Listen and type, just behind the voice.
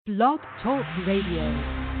Blog Talk Radio.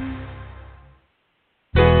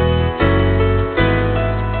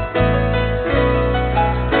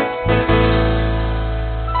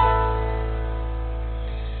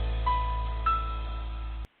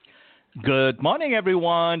 Good morning,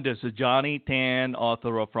 everyone. This is Johnny Tan,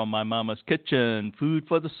 author of From My Mama's Kitchen, Food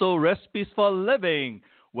for the Soul, Recipes for Living.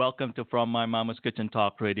 Welcome to From My Mama's Kitchen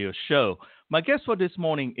Talk Radio Show. My guest for this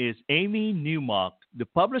morning is Amy Newmark, the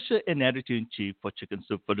publisher and editor-in-chief for Chicken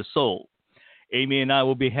Soup for the Soul. Amy and I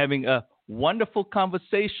will be having a wonderful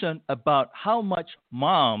conversation about how much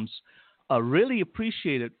moms are really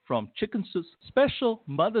appreciated from Chicken Soup's special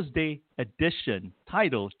Mother's Day edition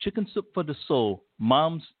titled Chicken Soup for the Soul,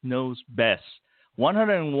 Moms Knows Best,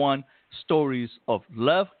 101 Stories of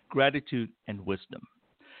Love, Gratitude, and Wisdom.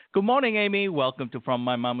 Good morning, Amy. Welcome to From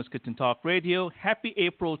My Mama's Kitchen Talk Radio. Happy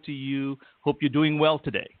April to you. Hope you're doing well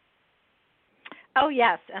today. Oh,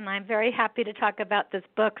 yes, and I'm very happy to talk about this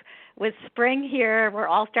book. With spring here, we're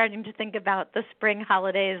all starting to think about the spring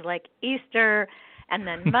holidays like Easter and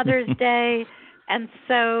then Mother's Day. And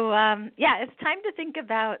so, it's time to think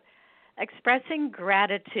about expressing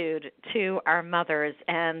gratitude to our mothers,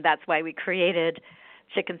 and that's why we created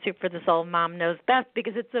Chicken Soup for the Soul, Mom Knows Best,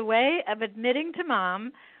 because it's a way of admitting to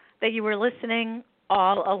Mom that you were listening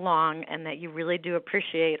all along and that you really do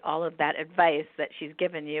appreciate all of that advice that she's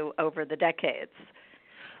given you over the decades.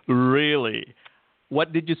 Really?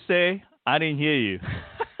 What did you say? I didn't hear you.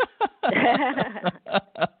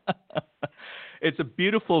 It's a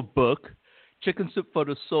beautiful book. Chicken Soup for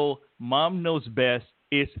the Soul, Mom Knows Best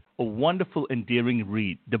is a wonderful, endearing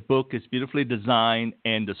read. The book is beautifully designed,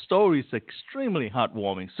 and the story is extremely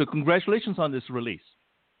heartwarming. So congratulations on this release.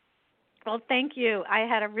 Well, thank you. I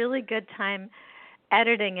had a really good time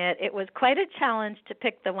editing it. It was quite a challenge to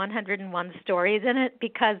pick the 101 stories in it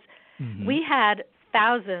because we had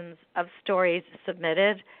thousands of stories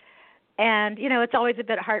submitted. And, it's always a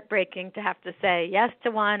bit heartbreaking to have to say yes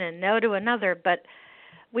to one and no to another, but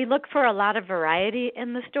we look for a lot of variety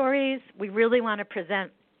in the stories. We really want to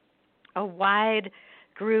present a wide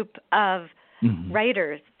group of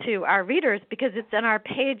writers to our readers because it's in our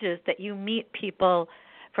pages that you meet people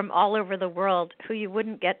from all over the world who you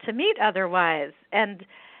wouldn't get to meet otherwise. And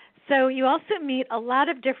so you also meet a lot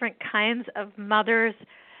of different kinds of mothers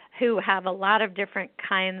who have a lot of different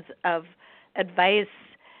kinds of advice,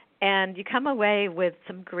 and you come away with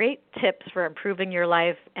some great tips for improving your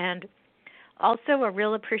life and also a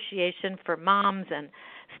real appreciation for moms and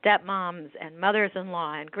stepmoms and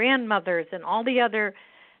mothers-in-law and grandmothers and all the other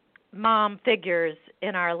mom figures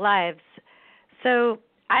in our lives. So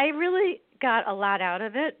I really got a lot out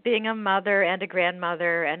of it, being a mother and a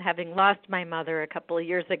grandmother and having lost my mother a couple of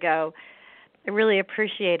years ago. I really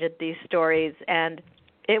appreciated these stories, and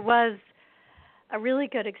it was a really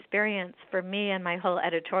good experience for me and my whole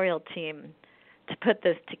editorial team to put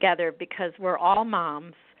this together because we're all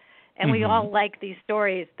moms, and we all like these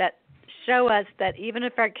stories that show us that even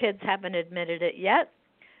if our kids haven't admitted it yet,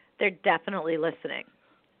 they're definitely listening.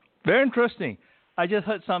 Very interesting. I just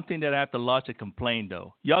heard something that I have to lodge a complaint,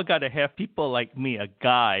 though. Y'all got to have people like me, a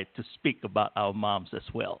guide, to speak about our moms as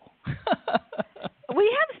well.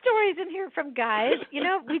 We have stories in here from guys. We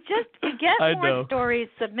get more stories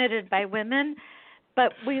submitted by women,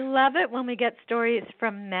 but we love it when we get stories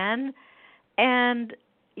from men. And,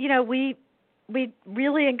 we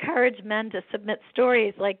really encourage men to submit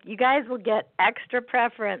stories. Like, you guys will get extra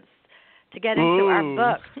preference to get into our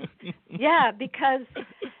book. Yeah, because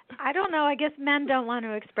I don't know, I guess men don't want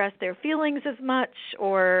to express their feelings as much,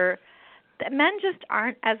 or men just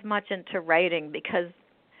aren't as much into writing because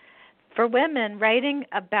for women, writing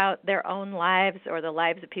about their own lives or the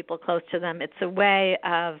lives of people close to them, it's a way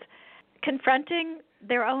of confronting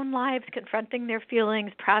their own lives, confronting their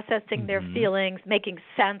feelings, processing their feelings, making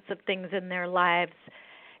sense of things in their lives.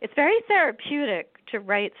 It's very therapeutic to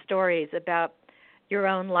write stories about your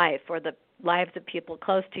own life or the lives of people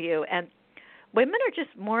close to you. And women are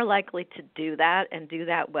just more likely to do that and do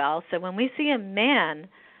that well. So when we see a man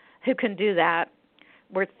who can do that,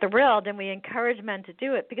 we're thrilled and we encourage men to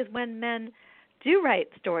do it because when men do write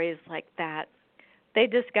stories like that, they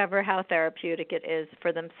discover how therapeutic it is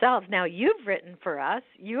for themselves. Now, you've written for us.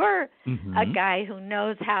 You're a guy who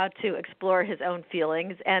knows how to explore his own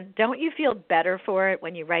feelings, and don't you feel better for it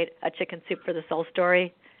when you write a Chicken Soup for the Soul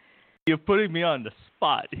story? You're putting me on the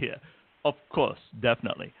spot here. Of course,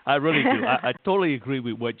 definitely. I really do. I totally agree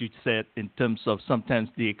with what you said in terms of sometimes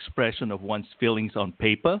the expression of one's feelings on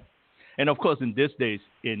paper. And, of course, in these days,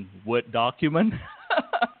 in Word document,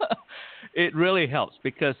 it really helps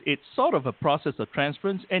because it's sort of a process of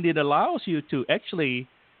transference, and it allows you to actually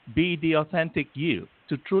be the authentic you.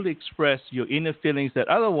 to truly express your inner feelings that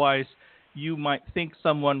otherwise you might think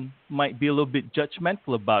someone might be a little bit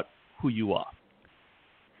judgmental about who you are.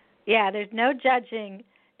 Yeah, there's no judging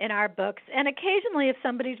in our books. And occasionally, if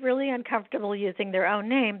somebody's really uncomfortable using their own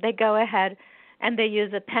name, they go ahead and they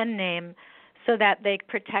use a pen name so that they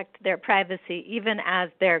protect their privacy, even as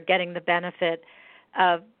they're getting the benefit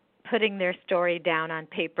of putting their story down on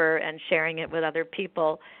paper and sharing it with other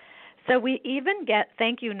people. So we even get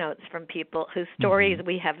thank you notes from people whose stories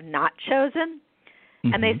we have not chosen.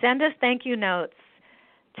 And they send us thank you notes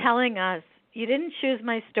telling us, you didn't choose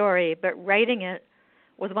my story, but writing it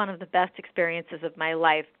was one of the best experiences of my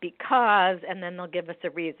life because, and then they'll give us a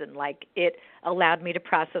reason, like it allowed me to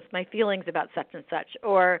process my feelings about such and such,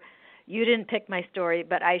 or you didn't pick my story,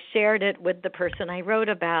 but I shared it with the person I wrote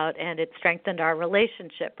about and it strengthened our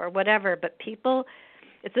relationship or whatever. But people,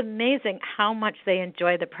 it's amazing how much they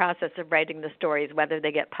enjoy the process of writing the stories, whether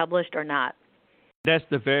they get published or not. That's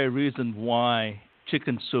the very reason why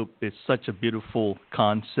chicken soup is such a beautiful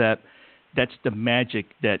concept. That's the magic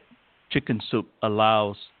that chicken soup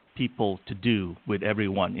allows people to do with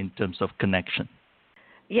everyone in terms of connection.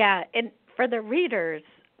 Yeah, and for the readers,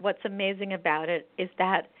 what's amazing about it is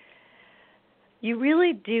that you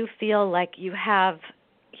really do feel like you have,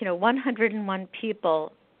 101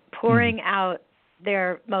 people pouring out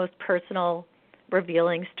their most personal,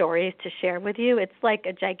 revealing stories to share with you. It's like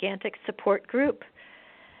a gigantic support group.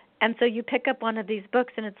 And so you pick up one of these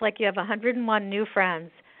books, and it's like you have 101 new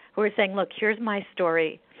friends who are saying, look, here's my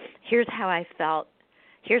story. Here's how I felt.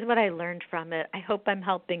 Here's what I learned from it. I hope I'm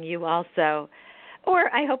helping you also.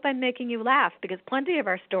 Or I hope I'm making you laugh, because plenty of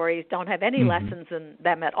our stories don't have any lessons in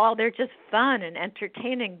them at all. They're just fun and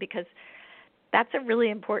entertaining, because that's a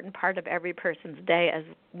really important part of every person's day as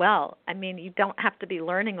well. I mean, you don't have to be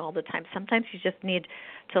learning all the time. Sometimes you just need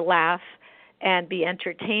to laugh and be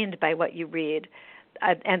entertained by what you read.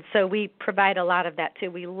 And so we provide a lot of that,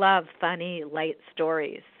 too. We love funny, light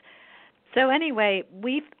stories. So anyway,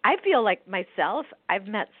 I feel like myself, I've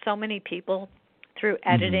met so many people through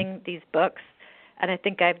editing these books, and I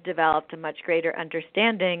think I've developed a much greater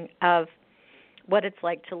understanding of what it's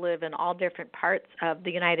like to live in all different parts of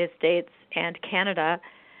the United States and Canada,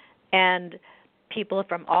 and people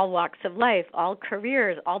from all walks of life, all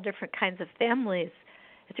careers, all different kinds of families.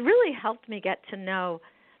 It's really helped me get to know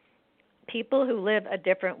people who live a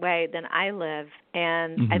different way than I live,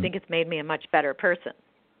 and I think it's made me a much better person.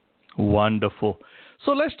 Wonderful.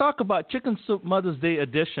 So let's talk about Chicken Soup Mother's Day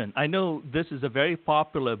edition. I know this is a very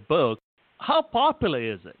popular book. How popular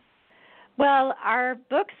is it? Well, our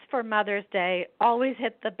books for Mother's Day always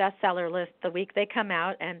hit the bestseller list the week they come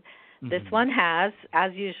out, and this one has,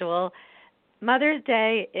 as usual. Mother's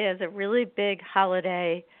Day is a really big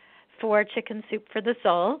holiday for Chicken Soup for the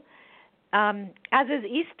Soul, as is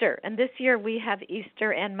Easter. And this year we have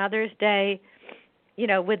Easter and Mother's Day,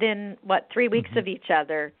 within, 3 weeks of each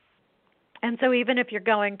other. And so even if you're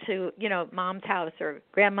going to, mom's house or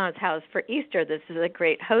grandma's house for Easter, this is a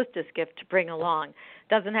great hostess gift to bring along.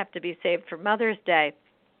 Doesn't have to be saved for Mother's Day.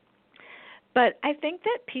 But I think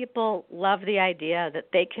that people love the idea that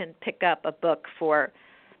they can pick up a book for,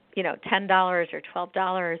 $10 or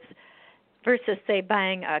 $12 versus, say,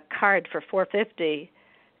 buying a card for $4.50,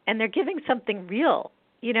 and they're giving something real,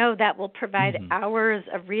 that will provide hours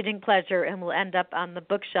of reading pleasure and will end up on the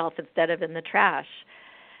bookshelf instead of in the trash.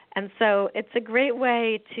 And so it's a great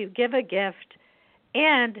way to give a gift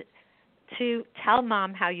and to tell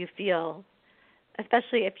mom how you feel,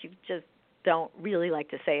 especially if you just don't really like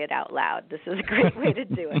to say it out loud. This is a great way to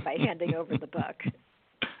do it by handing over the book.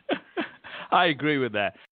 I agree with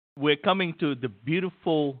that. We're coming to the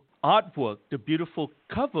beautiful artwork, the beautiful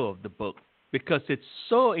cover of the book, because it's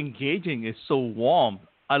so engaging, it's so warm.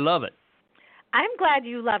 I love it. I'm glad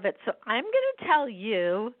you love it. So I'm going to tell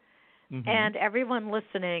you and everyone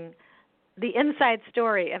listening the inside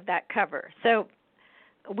story of that cover. So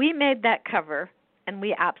we made that cover, and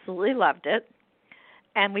we absolutely loved it,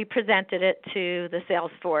 and we presented it to the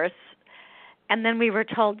sales force, and then we were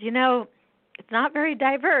told, it's not very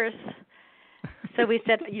diverse. So we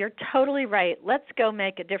said, you're totally right. Let's go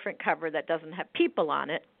make a different cover that doesn't have people on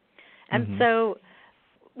it. And so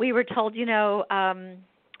we were told,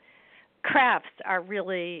 crafts are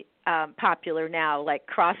really popular now, like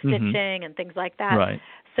cross-stitching and things like that. Right.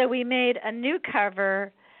 So we made a new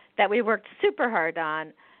cover that we worked super hard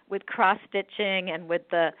on with cross-stitching and with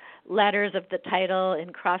the letters of the title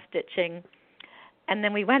in cross-stitching. And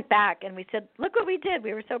then we went back and we said, look what we did.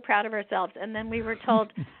 We were so proud of ourselves. And then we were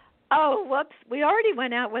told, oh, whoops, we already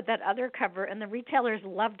went out with that other cover, and the retailers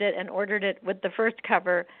loved it and ordered it with the first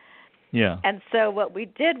cover. Yeah. And so what we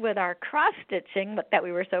did with our cross-stitching that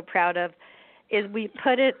we were so proud of is we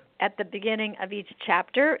put it at the beginning of each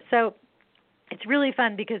chapter. So it's really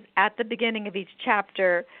fun because at the beginning of each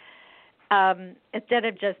chapter, instead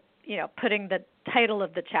of just, putting the title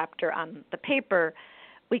of the chapter on the paper,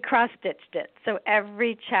 we cross-stitched it. So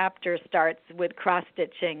every chapter starts with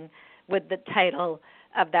cross-stitching with the title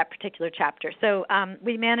of that particular chapter. So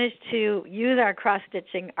we managed to use our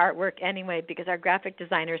cross-stitching artwork anyway because our graphic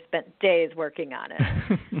designer spent days working on it.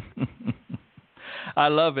 I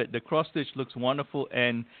love it. The cross-stitch looks wonderful,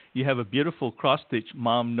 and you have a beautiful cross-stitch,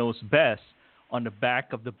 Mom Knows Best, on the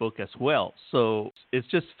back of the book as well. So it's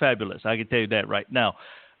just fabulous. I can tell you that right now.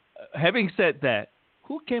 Having said that,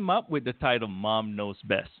 who came up with the title Mom Knows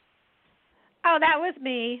Best? Oh, that was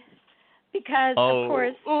me. Because, of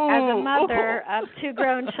course, as a mother of two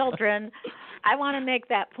grown children, I want to make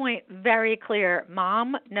that point very clear.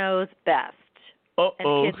 Mom knows best.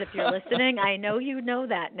 And kids, if you're listening, I know you know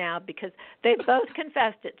that now because they both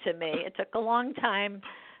confessed it to me. It took a long time,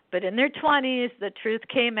 but in their 20s, the truth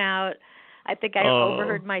came out. I think I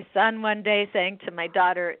overheard my son one day saying to my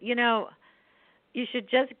daughter, you should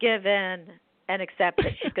just give in and accept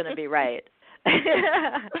that she's going to be right.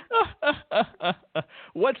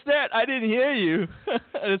 What's that? I didn't hear you.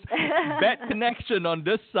 It's bad connection on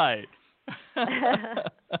this side.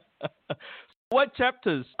 What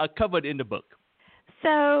chapters are covered in the book?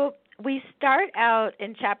 So we start out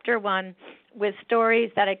in chapter 1 with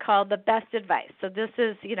stories that I call the best advice. So this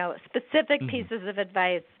is, specific pieces of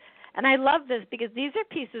advice. And I love this because these are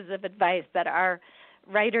pieces of advice that our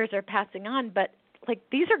writers are passing on, but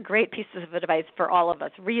these are great pieces of advice for all of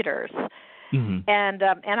us readers. And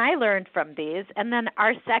I learned from these. And then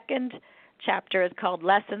our second chapter is called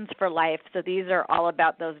Lessons for Life. So these are all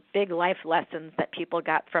about those big life lessons that people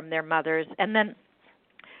got from their mothers. And then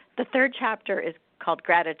the third chapter is called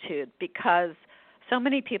Gratitude because so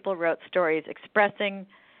many people wrote stories expressing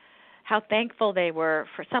how thankful they were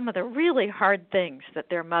for some of the really hard things that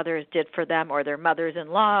their mothers did for them or their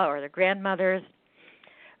mothers-in-law or their grandmothers.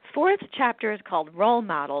 Fourth chapter is called Role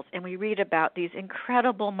Models, and we read about these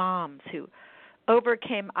incredible moms who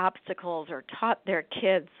overcame obstacles or taught their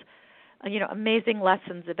kids, amazing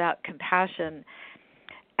lessons about compassion.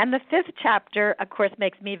 And the fifth chapter, of course,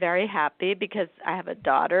 makes me very happy because I have a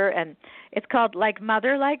daughter, and it's called Like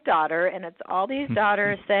Mother, Like Daughter, and it's all these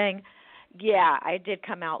daughters saying, yeah, I did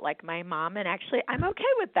come out like my mom, and actually I'm okay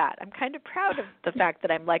with that. I'm kind of proud of the fact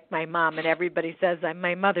that I'm like my mom, and everybody says I'm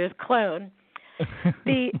my mother's clone.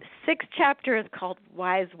 The sixth chapter is called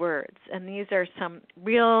Wise Words, and these are some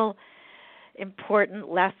real important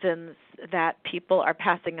lessons that people are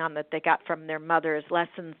passing on that they got from their mothers,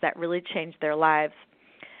 lessons that really changed their lives.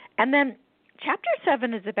 And then chapter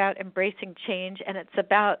 7 is about embracing change, and it's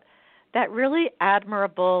about that really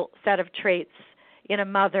admirable set of traits in a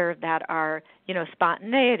mother that are,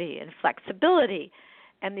 spontaneity and flexibility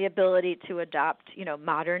and the ability to adopt,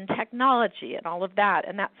 modern technology and all of that.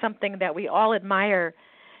 And that's something that we all admire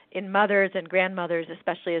in mothers and grandmothers,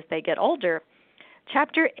 especially as they get older.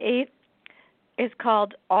 Chapter 8 is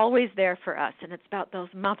called Always There for Us, and it's about those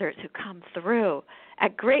mothers who come through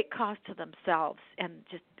at great cost to themselves and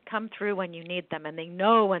just come through when you need them, and they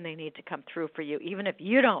know when they need to come through for you, even if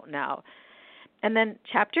you don't know. And then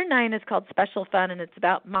chapter 9 is called Special Fun, and it's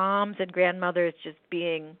about moms and grandmothers just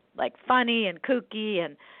being funny and kooky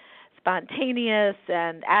and spontaneous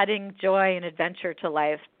and adding joy and adventure to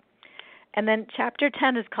life. And then chapter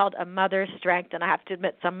 10 is called A Mother's Strength, and I have to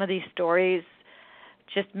admit some of these stories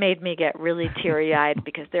just made me get really teary-eyed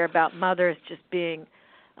because they're about mothers just being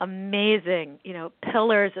amazing,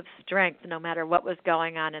 pillars of strength no matter what was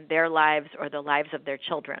going on in their lives or the lives of their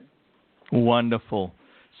children. Wonderful.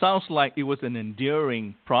 Sounds like it was an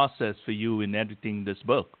enduring process for you in editing this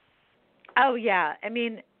book. Oh, yeah. I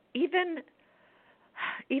mean, even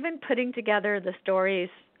putting together the stories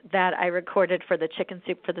that I recorded for the Chicken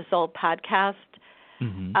Soup for the Soul podcast,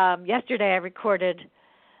 yesterday I recorded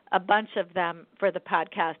a bunch of them for the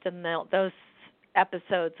podcast, and those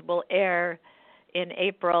episodes will air in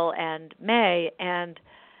April and May. And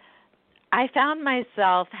I found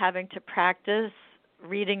myself having to practice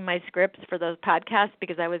reading my scripts for those podcasts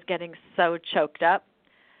because I was getting so choked up.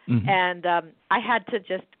 And I had to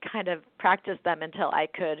just kind of practice them until I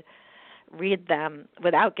could read them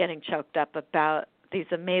without getting choked up about these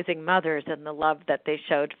amazing mothers and the love that they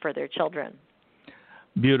showed for their children.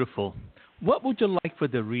 Beautiful. What would you like for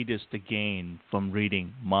the readers to gain from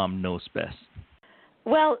reading Mom Knows Best?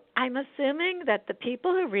 Well, I'm assuming that the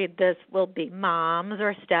people who read this will be moms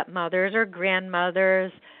or stepmothers or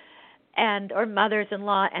grandmothers or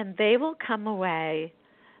mothers-in-law, and they will come away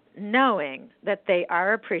knowing that they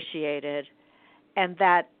are appreciated and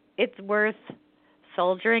that it's worth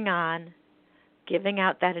soldiering on, giving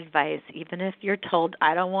out that advice, even if you're told,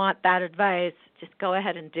 I don't want that advice, just go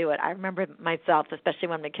ahead and do it. I remember myself, especially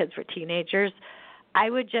when my kids were teenagers, I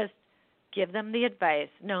would just give them the advice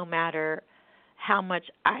no matter how much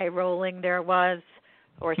eye rolling there was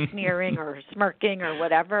or sneering or smirking or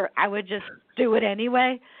whatever. I would just do it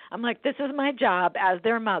anyway. I'm like, this is my job as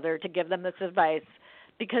their mother to give them this advice,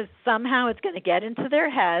 because somehow it's going to get into their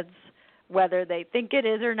heads, whether they think it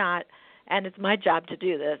is or not, and it's my job to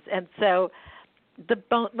do this. And so the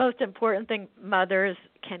most important thing mothers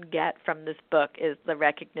can get from this book is the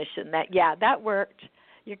recognition that, yeah, that worked.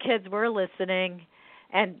 Your kids were listening,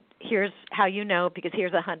 and here's how you know, because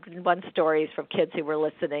here's 101 stories from kids who were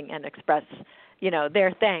listening and express,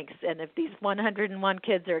 their thanks. And if these 101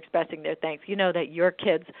 kids are expressing their thanks, you know that your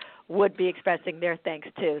kids would be expressing their thanks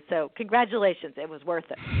too. So congratulations, it was worth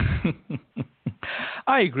it.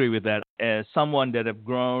 I agree with that. As someone that have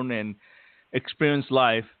grown and experienced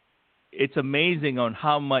life, it's amazing on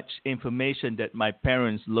how much information that my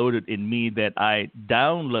parents loaded in me that I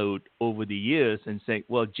download over the years and say,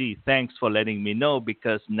 well, gee, thanks for letting me know,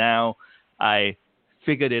 because now I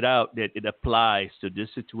figured it out that it applies to this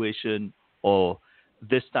situation or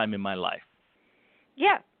this time in my life.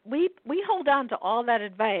 Yeah, we hold on to all that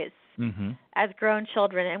advice as grown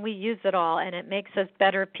children, and we use it all, and it makes us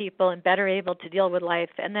better people and better able to deal with life,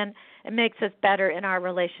 and then it makes us better in our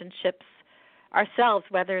relationships ourselves,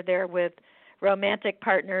 whether they're with romantic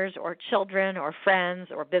partners or children or friends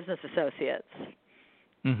or business associates.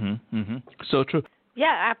 So true.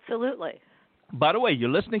 Yeah, absolutely. By the way, you're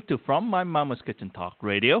listening to From My Mama's Kitchen Talk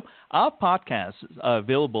Radio. Our podcasts are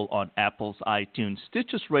available on Apple's iTunes,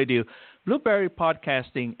 Stitches Radio, Blueberry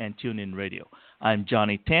Podcasting, and TuneIn Radio. I'm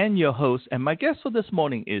Johnny Tan, your host, and my guest for this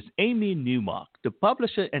morning is Amy Newmark, the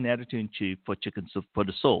publisher and editor-in-chief for Chicken Soup for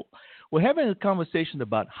the Soul. We're having a conversation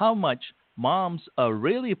about how much moms are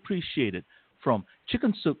really appreciated from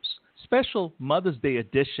Chicken Soup's special Mother's Day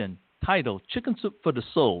edition titled Chicken Soup for the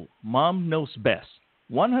Soul, Mom Knows Best,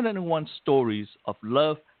 101 Stories of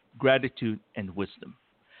Love, Gratitude, and Wisdom.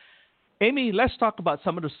 Amy, let's talk about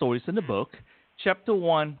some of the stories in the book. Chapter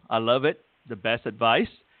 1, I love it, the best advice.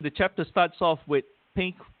 The chapter starts off with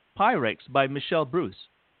Pink Pyrex by Michelle Bruce.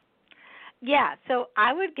 Yeah, so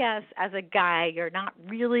I would guess as a guy, you're not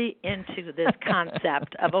really into this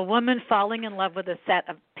concept of a woman falling in love with a set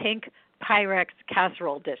of pink Pyrex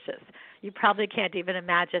casserole dishes. You probably can't even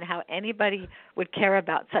imagine how anybody would care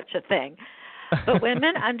about such a thing. But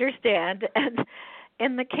women understand, and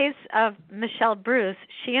in the case of Michelle Bruce,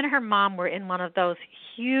 she and her mom were in one of those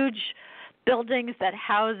huge buildings that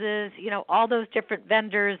houses, all those different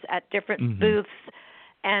vendors at different booths,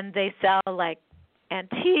 and they sell like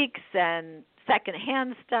antiques and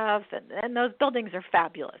secondhand stuff, and those buildings are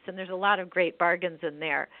fabulous, and there's a lot of great bargains in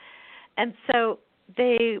there. And so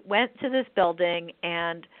they went to this building,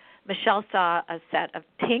 and Michelle saw a set of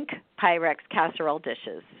pink Pyrex casserole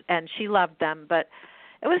dishes, and she loved them, but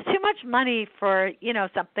it was too much money for,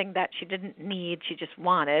 something that she didn't need, she just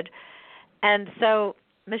wanted. And so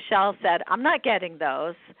Michelle said, I'm not getting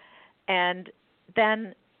those. And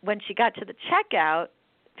then when she got to the checkout,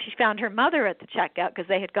 she found her mother at the checkout because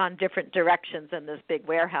they had gone different directions in this big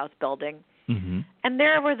warehouse building. And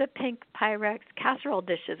there were the pink Pyrex casserole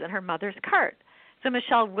dishes in her mother's cart. So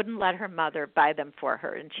Michelle wouldn't let her mother buy them for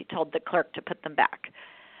her, and she told the clerk to put them back.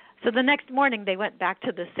 So the next morning they went back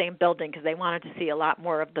to the same building because they wanted to see a lot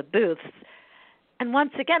more of the booths. And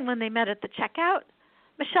once again, when they met at the checkout,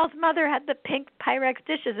 Michelle's mother had the pink Pyrex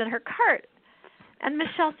dishes in her cart. And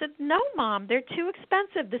Michelle said, no, Mom, they're too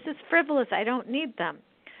expensive. This is frivolous. I don't need them.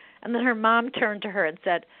 And then her mom turned to her and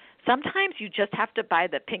said, sometimes you just have to buy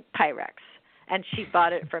the pink Pyrex. And she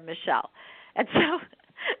bought it for Michelle. And so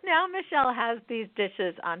now Michelle has these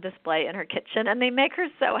dishes on display in her kitchen, and they make her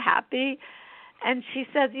so happy. And she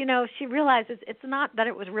says, she realizes it's not that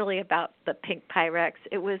it was really about the pink Pyrex.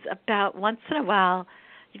 It was about once in a while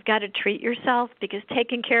you've got to treat yourself, because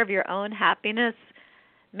taking care of your own happiness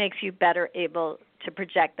makes you better able to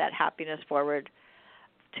project that happiness forward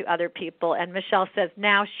to other people. And Michelle says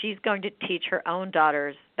now she's going to teach her own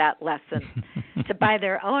daughters that lesson to buy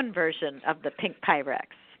their own version of the pink Pyrex.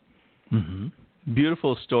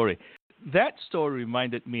 Beautiful story. That story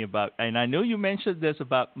reminded me about, and I know you mentioned this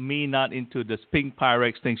about me not into this pink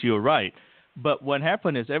Pyrex things, you're right. But what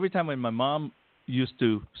happened is every time when my mom used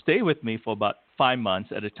to stay with me for about 5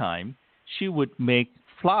 months at a time, she would make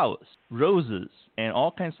flowers, roses, and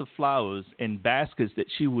all kinds of flowers in baskets that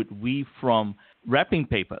she would weave from wrapping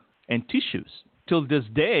paper and tissues. Till this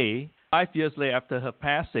day, 5 years later after her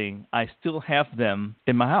passing, I still have them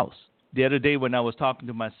in my house. The other day when I was talking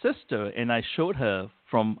to my sister and I showed her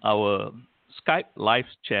from our Skype live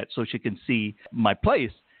chat so she can see my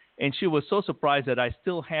place. And she was so surprised that I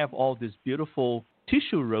still have all these beautiful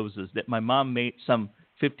tissue roses that my mom made some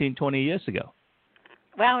 15, 20 years ago.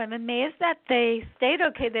 Wow, I'm amazed that they stayed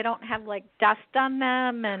okay. They don't have like dust on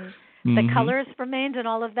them and the colors remained and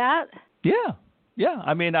all of that. Yeah.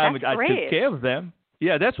 I mean, I took great. care of them.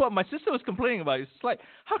 Yeah, that's what my sister was complaining about. It's like,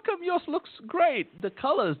 how come yours looks great? The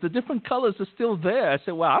colors, the different colors are still there. I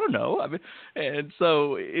said, well, I don't know. I mean, and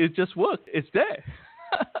so it just worked. It's there.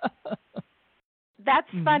 That's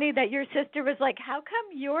funny that your sister was like, how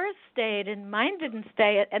come yours stayed and mine didn't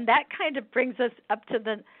stay? And that kind of brings us up to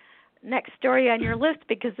the next story on your list,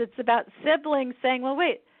 because it's about siblings saying, well,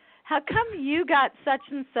 wait, how come you got such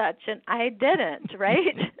and such and I didn't,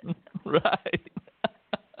 right? Right.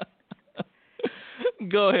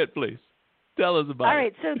 Go ahead, please. Tell us about it. All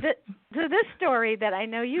right, so this story that I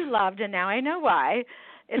know you loved, and now I know why,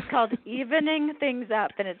 is called Evening Things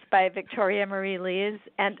Up, and it's by Victoria Marie Lees.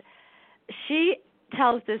 And she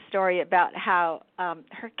tells this story about how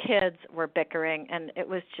her kids were bickering, and it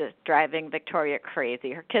was just driving Victoria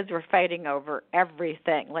crazy. Her kids were fighting over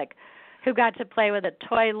everything, like who got to play with a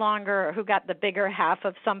toy longer or who got the bigger half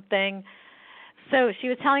of something. So she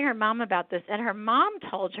was telling her mom about this, and her mom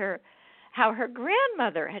told her how her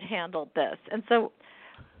grandmother had handled this. And so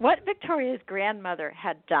what Victoria's grandmother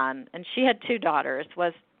had done, and she had two daughters,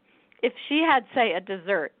 was if she had, say, a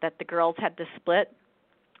dessert that the girls had to split,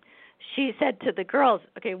 she said to the girls,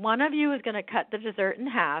 okay, one of you is going to cut the dessert in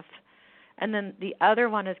half, and then the other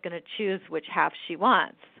one is going to choose which half she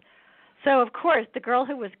wants. So, of course, the girl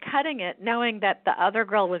who was cutting it, knowing that the other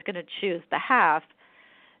girl was going to choose the half,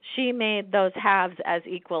 she made those halves as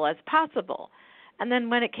equal as possible. And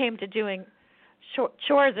then when it came to doing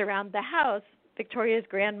chores around the house, Victoria's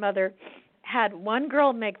grandmother had one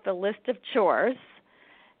girl make the list of chores,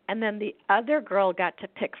 and then the other girl got to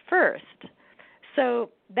pick first.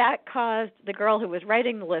 So that caused the girl who was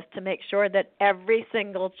writing the list to make sure that every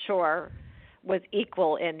single chore was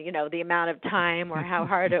equal in, the amount of time or how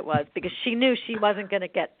hard it was, because she knew she wasn't going to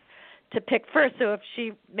get to pick first. So if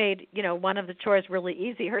she made, one of the chores really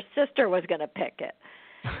easy, her sister was going to pick it.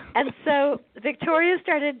 And so Victoria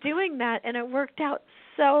started doing that, and it worked out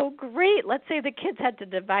so great. Let's say the kids had to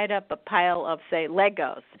divide up a pile of, say,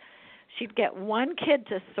 Legos. She'd get one kid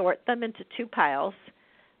to sort them into two piles,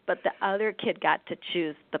 but the other kid got to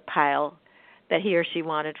choose the pile that he or she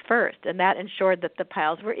wanted first, and that ensured that the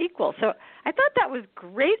piles were equal. So I thought that was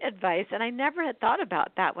great advice, and I never had thought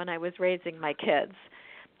about that when I was raising my kids.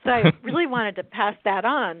 So I really wanted to pass that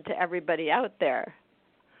on to everybody out there.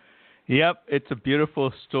 Yep, it's a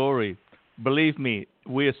beautiful story. Believe me,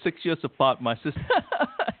 we are 6 years apart, my sister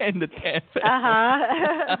and the Tan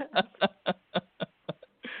family.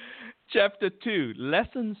 Chapter 2,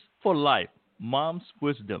 Lessons for Life, Mom's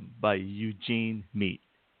Wisdom by Eugene Mead.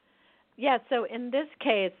 Yeah, so in this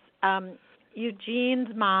case, Eugene's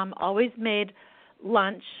mom always made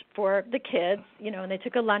lunch for the kids, and they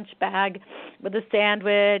took a lunch bag with a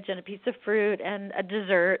sandwich and a piece of fruit and a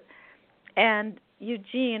dessert. And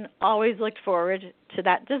Eugene always looked forward to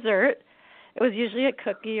that dessert. It was usually a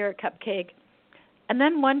cookie or a cupcake. And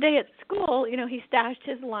then one day at school, he stashed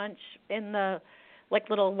his lunch in the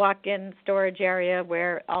little walk-in storage area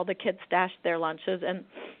where all the kids stashed their lunches, and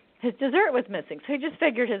his dessert was missing. So he just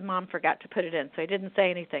figured his mom forgot to put it in, so he didn't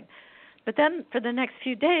say anything. But then for the next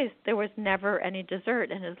few days, there was never any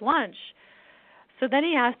dessert in his lunch. So then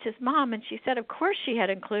he asked his mom, and she said, of course she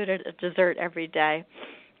had included a dessert every day.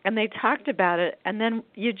 And they talked about it. And then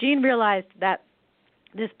Eugene realized that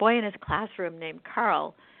this boy in his classroom named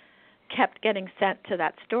Carl kept getting sent to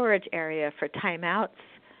that storage area for timeouts.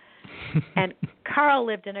 And Carl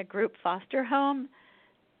lived in a group foster home,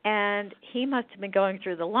 and he must have been going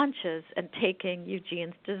through the lunches and taking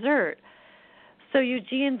Eugene's dessert. So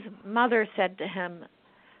Eugene's mother said to him,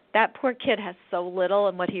 that poor kid has so little,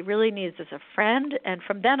 and what he really needs is a friend. And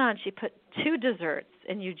from then on, she put 2 desserts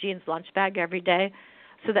in Eugene's lunch bag every day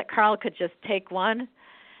so that Carl could just take one.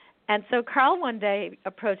 And so Carl one day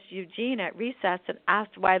approached Eugene at recess and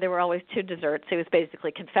asked why there were always 2 desserts. He was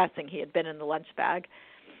basically confessing he had been in the lunch bag.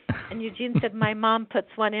 And Eugene said, my mom puts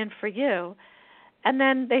one in for you. And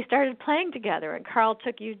then they started playing together, and Carl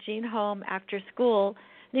took Eugene home after school.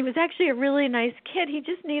 And he was actually a really nice kid. He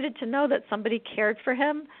just needed to know that somebody cared for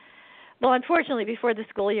him. Well, unfortunately, before the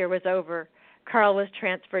school year was over, Carl was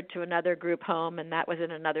transferred to another group home, and that was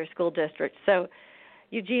in another school district. So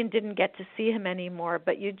Eugene didn't get to see him anymore.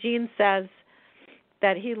 But Eugene says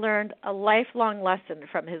that he learned a lifelong lesson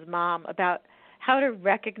from his mom about how to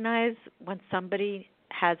recognize when somebody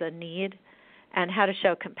has a need and how to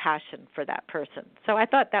show compassion for that person. So I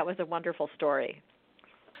thought that was a wonderful story.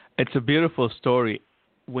 It's a beautiful story.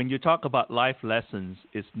 When you talk about life lessons,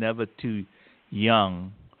 it's never too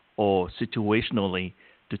young or situationally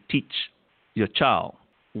to teach your child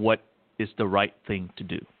what is the right thing to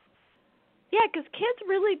do. Yeah, because kids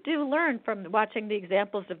really do learn from watching the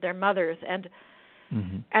examples of their mothers, and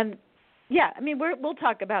yeah, I mean we'll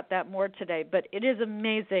talk about that more today. But it is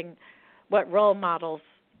amazing what role models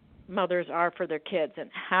mothers are for their kids, and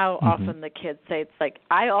how often the kids say it's like,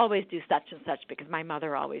 I always do such and such because my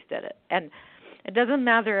mother always did it. And it doesn't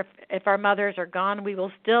matter if our mothers are gone, we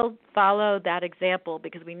will still follow that example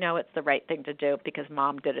because we know it's the right thing to do because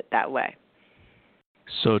mom did it that way.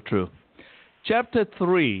 So true. Chapter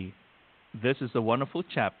 3, this is a wonderful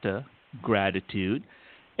chapter, gratitude.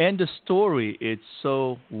 And the story is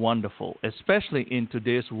so wonderful, especially in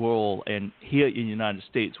today's world and here in the United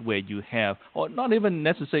States where you have, or not even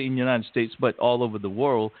necessarily in the United States, but all over the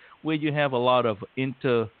world, where you have a lot of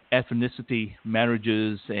inter-ethnicity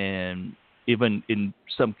marriages and even in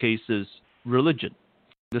some cases, religion.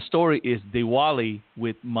 The story is Diwali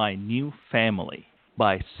with My New Family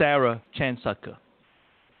by Sarah Chansucker.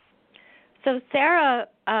 So Sarah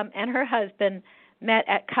and her husband met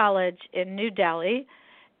at college in New Delhi,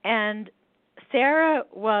 and Sarah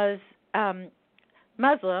was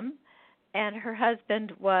Muslim, and her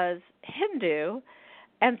husband was Hindu,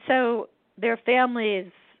 and so their families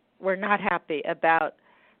were not happy about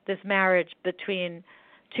this marriage between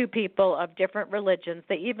two people of different religions.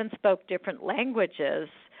 They even spoke different languages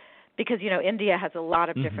because, you know, India has a lot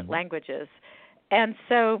of different languages. And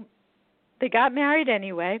so they got married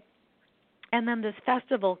anyway, and then this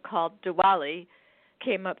festival called Diwali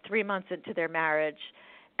came up 3 months into their marriage,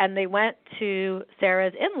 and they went to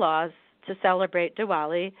Sarah's in-laws to celebrate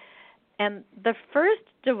Diwali. And the first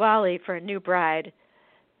Diwali for a new bride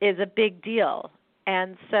is a big deal.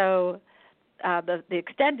 And so the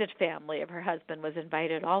extended family of her husband was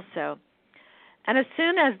invited also. And as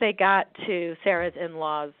soon as they got to Sarah's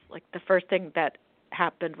in-laws, like the first thing that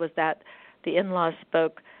happened was that the in-laws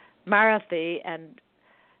spoke Marathi, and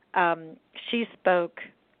she spoke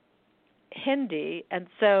Hindi, and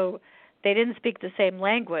so they didn't speak the same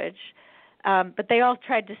language, but they all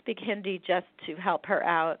tried to speak Hindi just to help her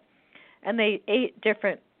out. And they ate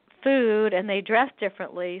different food, and they dressed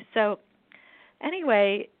differently. So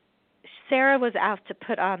anyway, Sarah was asked to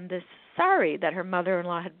put on this sari that her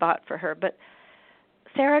mother-in-law had bought for her, but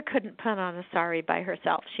Sarah couldn't put on a sari by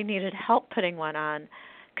herself. She needed help putting one on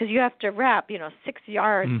because you have to wrap, 6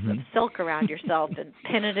 yards of silk around yourself and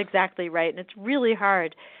pin it exactly right, and it's really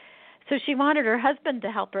hard. So she wanted her husband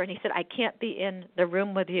to help her, and he said, I can't be in the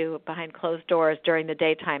room with you behind closed doors during the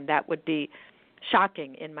daytime. That would be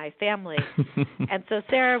shocking in my family. And so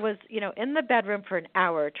Sarah was, in the bedroom for an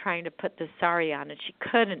hour trying to put the sari on, and she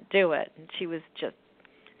couldn't do it. And she was just,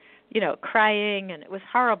 crying, and it was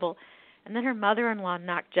horrible. And then her mother-in-law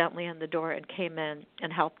knocked gently on the door and came in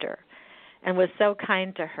and helped her and was so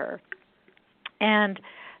kind to her. And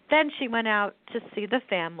then she went out to see the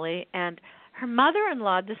family, and her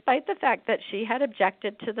mother-in-law, despite the fact that she had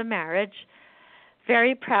objected to the marriage,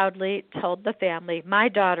 very proudly told the family, my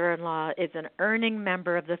daughter-in-law is an earning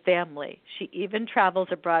member of the family. She even travels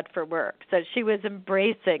abroad for work. So she was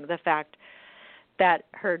embracing the fact that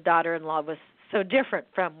her daughter-in-law was so different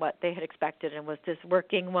from what they had expected and was this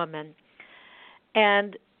working woman.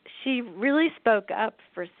 And she really spoke up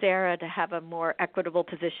for Sarah to have a more equitable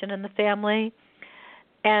position in the family.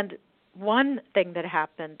 And one thing that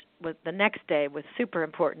happened was the next day was super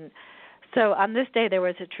important. So on this day there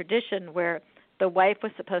was a tradition where the wife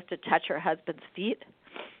was supposed to touch her husband's feet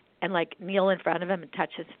and kneel in front of him and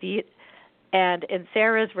touch his feet. And in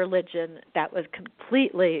Sarah's religion, that was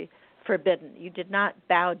completely forbidden. You did not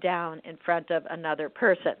bow down in front of another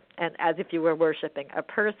person, and as if you were worshiping a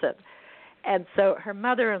person. And so her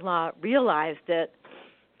mother-in-law realized it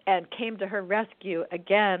and came to her rescue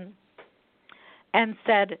again and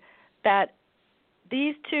said that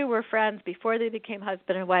these two were friends before they became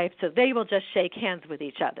husband and wife, so they will just shake hands with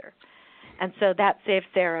each other. And so that saved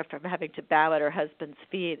Sarah from having to bow at her husband's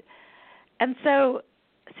feet. And so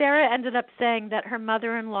Sarah ended up saying that her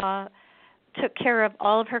mother-in-law took care of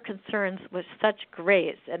all of her concerns with such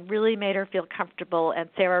grace and really made her feel comfortable. And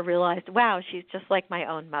Sarah realized, wow, she's just like my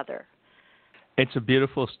own mother. It's a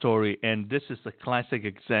beautiful story, and this is a classic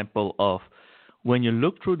example of when you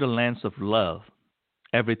look through the lens of love,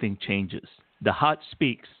 everything changes. The heart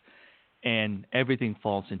speaks, and everything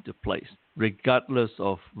falls into place, regardless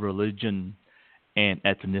of religion and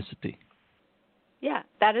ethnicity. Yeah,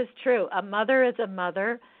 that is true. A mother is a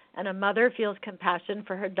mother, and a mother feels compassion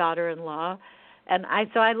for her daughter-in-law. And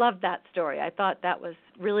I love that story. I thought that was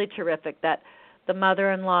really terrific, that the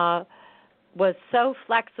mother-in-law was so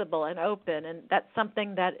flexible and open, and that's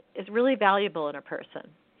something that is really valuable in a person.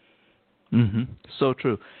 Mm-hmm. So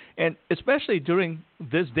true. And especially during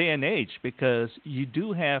this day and age, because you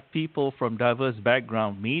do have people from diverse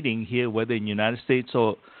background meeting here, whether in the United States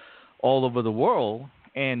or all over the world,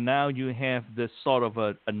 and now you have this sort of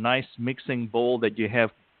a nice mixing bowl that you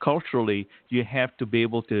have culturally. You have to be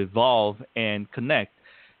able to evolve and connect.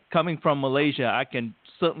 Coming from Malaysia, I can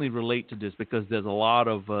certainly relate to this because there's a lot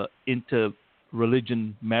of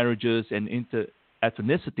inter-religion marriages and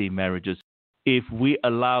inter-ethnicity marriages. If we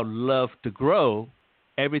allow love to grow,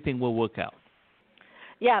 everything will work out.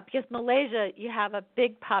 Yeah, because Malaysia, you have a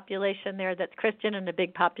big population there that's Christian and a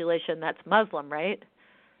big population that's Muslim, right?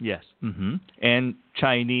 Yes, and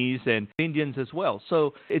Chinese and Indians as well.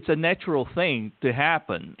 So it's a natural thing to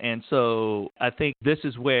happen. And so I think this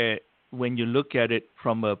is where, when you look at it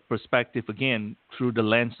from a perspective, again, through the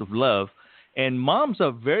lens of love, and moms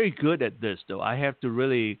are very good at this, though. I have to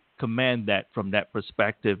really commend that from that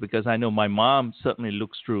perspective, because I know my mom certainly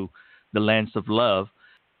looks through the lens of love.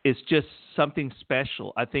 It's just something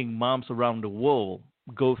special. I think moms around the world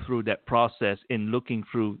go through that process in looking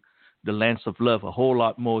through the lens of love a whole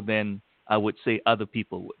lot more than I would say other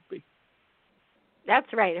people would be.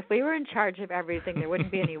 That's right. If we were in charge of everything, there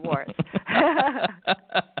wouldn't be any wars.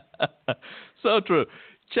 So true.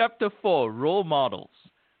 Chapter 4, Role Models.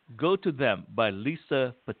 Go to Them by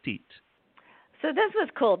Lisa Petit. So this was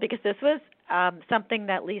cool because this was something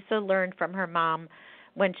that Lisa learned from her mom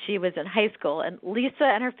when she was in high school. And Lisa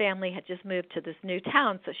and her family had just moved to this new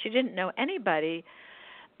town, so she didn't know anybody.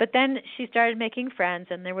 But then she started making friends,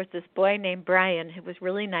 and there was this boy named Brian who was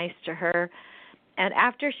really nice to her. And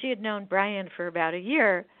after she had known Brian for about a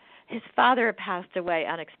year, his father passed away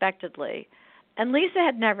unexpectedly. And Lisa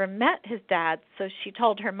had never met his dad, so she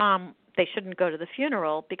told her mom they shouldn't go to the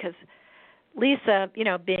funeral because Lisa,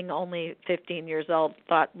 being only 15 years old,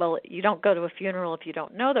 thought, well, you don't go to a funeral if you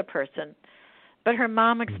don't know the person. But her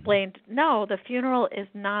mom explained, no, the funeral is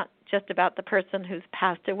not just about the person who's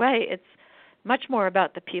passed away. It's much more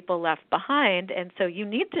about the people left behind, and so you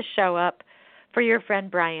need to show up for your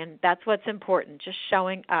friend Brian. That's what's important, just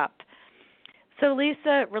showing up. So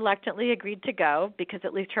Lisa reluctantly agreed to go because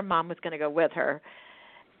at least her mom was going to go with her.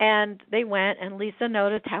 And they went, and Lisa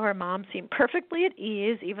noticed how her mom seemed perfectly at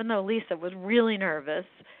ease, even though Lisa was really nervous.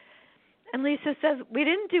 And Lisa says, we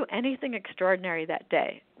didn't do anything extraordinary that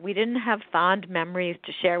day. We didn't have fond memories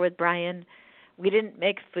to share with Brian. We didn't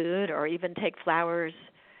make food or even take flowers.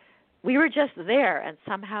 We were just there, and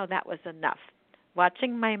somehow that was enough.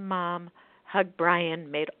 Watching my mom hug Brian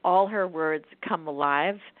made all her words come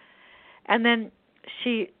alive. And then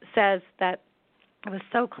she says that it was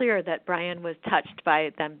so clear that Brian was touched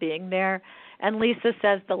by them being there. And Lisa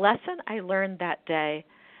says, the lesson I learned that day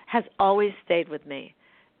has always stayed with me.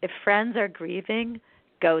 If friends are grieving,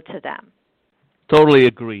 go to them. Totally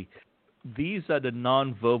agree. These are the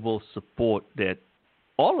nonverbal support that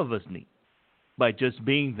all of us need by just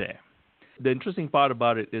being there. The interesting part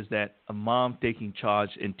about it is that a mom taking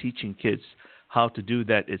charge and teaching kids how to do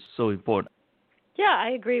that is so important. Yeah,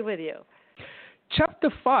 I agree with you. Chapter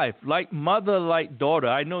 5, Like Mother, Like Daughter.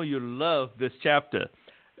 I know you love this chapter.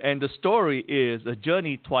 And the story is A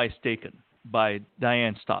Journey Twice Taken by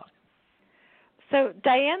Diane Stark. So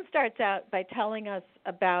Diane starts out by telling us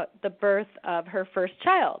about the birth of her first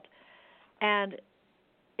child. And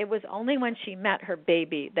it was only when she met her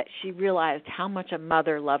baby that she realized how much a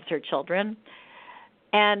mother loves her children.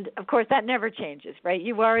 And, of course, that never changes, right?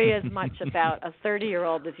 You worry as much about a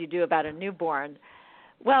 30-year-old as you do about a newborn.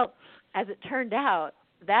 Well, as it turned out,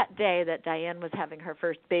 that day that Diane was having her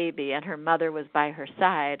first baby and her mother was by her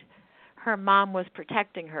side, her mom was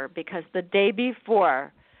protecting her because the day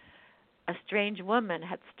before, a strange woman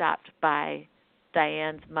had stopped by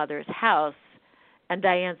Diane's mother's house, and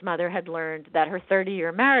Diane's mother had learned that her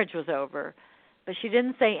 30-year marriage was over. But she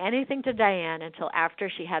didn't say anything to Diane until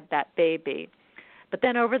after she had that baby. But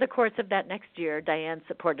then over the course of that next year, Diane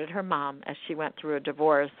supported her mom as she went through a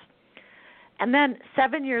divorce. And then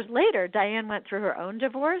 7 years later, Diane went through her own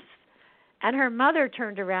divorce, and her mother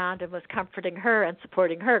turned around and was comforting her and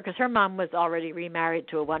supporting her because her mom was already remarried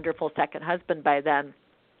to a wonderful second husband by then.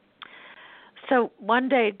 So one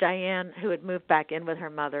day, Diane, who had moved back in with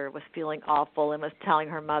her mother, was feeling awful and was telling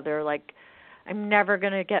her mother, like, I'm never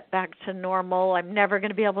going to get back to normal. I'm never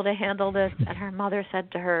going to be able to handle this. And her mother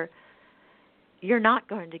said to her, you're not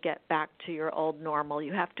going to get back to your old normal.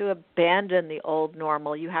 You have to abandon the old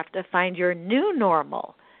normal. You have to find your new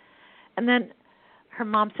normal. And then her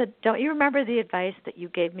mom said, don't you remember the advice that you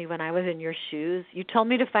gave me when I was in your shoes? You told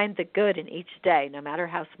me to find the good in each day, no matter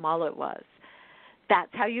how small it was. That's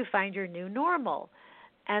how you find your new normal.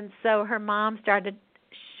 And so her mom started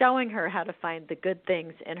showing her how to find the good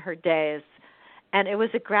things in her days. And it was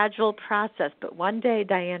a gradual process. But one day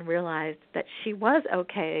Diane realized that she was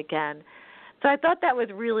okay again. So I thought that was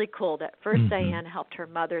really cool that first Diane helped her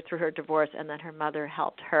mother through her divorce, and then her mother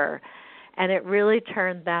helped her. And it really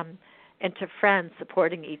turned them into friends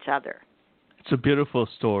supporting each other. It's a beautiful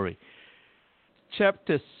story.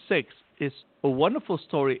 Chapter 6 is a wonderful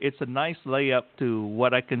story. It's a nice layup to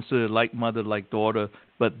what I consider like mother, like daughter.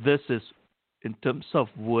 But this is, in terms of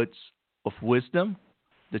words of wisdom,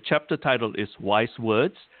 the chapter title is Wise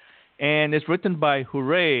Words. And it's written by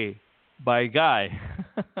by Guy.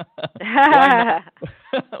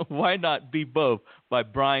 Why not Be Both by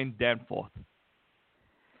Brian Danforth.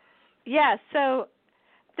 Yeah, so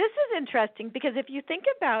this is interesting because if you think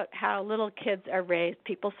about how little kids are raised,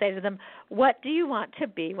 people say to them, what do you want to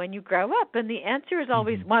be when you grow up? And the answer is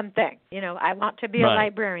always one thing. You know, I want to be a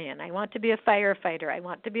librarian. I want to be a firefighter. I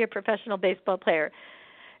want to be a professional baseball player.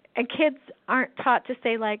 And kids aren't taught to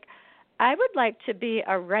say, like, I would like to be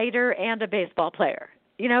a writer and a baseball player.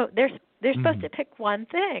 You know, they're supposed to pick one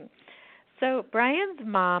thing. So Brian's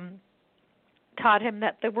mom taught him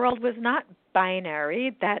that the world was not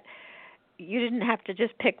binary, that you didn't have to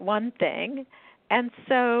just pick one thing. And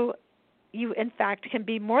so you, in fact, can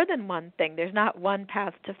be more than one thing. There's not one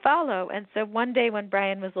path to follow. And so one day when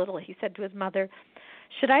Brian was little, he said to his mother,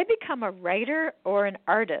 should I become a writer or an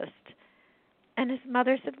artist? And his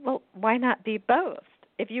mother said, well, why not be both?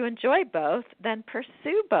 If you enjoy both, then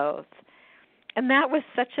pursue both. And that was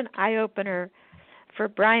such an eye-opener for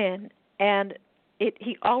Brian. And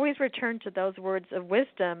he always returned to those words of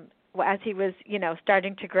wisdom as he was, you know,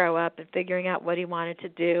 starting to grow up and figuring out what he wanted to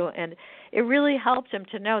do. And it really helped him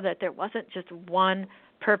to know that there wasn't just one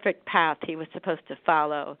perfect path he was supposed to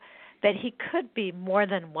follow, that he could be more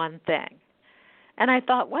than one thing. And I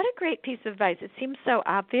thought, what a great piece of advice. It seems so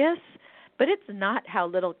obvious, but it's not how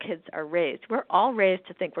little kids are raised. We're all raised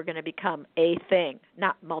to think we're going to become a thing,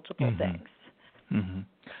 not multiple things.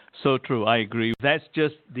 So true. I agree. That's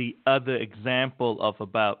just the other example of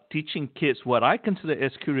about teaching kids what I consider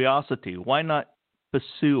as curiosity. Why not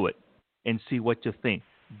pursue it and see what you think?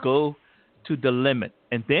 Go to the limit,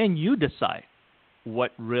 and then you decide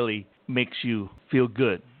what really makes you feel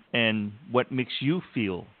good and what makes you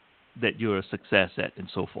feel that you're a success at and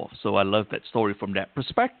so forth. So I love that story from that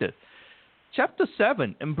perspective. Chapter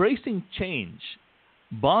 7, Embracing Change,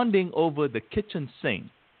 Bonding Over the Kitchen Sink.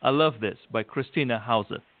 I love this, by Christina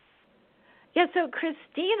Hauser. Yeah, so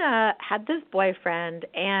Christina had this boyfriend,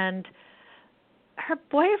 and her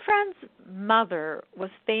boyfriend's mother was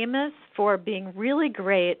famous for being really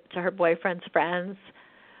great to her boyfriend's friends.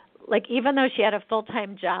 Like, even though she had a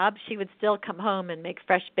full-time job, she would still come home and make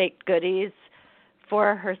fresh-baked goodies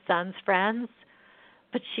for her son's friends.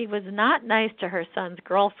 But she was not nice to her son's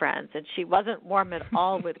girlfriends, and she wasn't warm at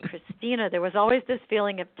all with Christina. There was always this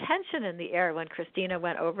feeling of tension in the air when Christina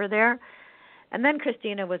went over there. And then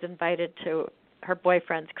Christina was invited to her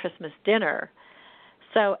boyfriend's Christmas dinner.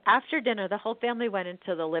 So after dinner, the whole family went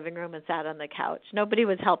into the living room and sat on the couch. Nobody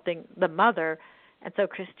was helping the mother, and so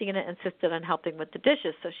Christina insisted on helping with the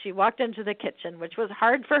dishes. So she walked into the kitchen, which was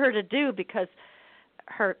hard for her to do because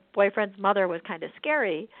her boyfriend's mother was kind of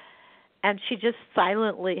scary. And she just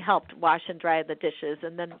silently helped wash and dry the dishes.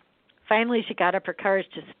 And then finally she got up her courage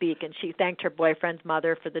to speak, and she thanked her boyfriend's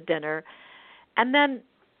mother for the dinner. And then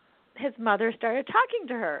his mother started talking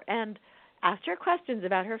to her and asked her questions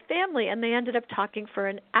about her family, and they ended up talking for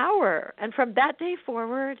an hour. And from that day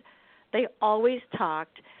forward, they always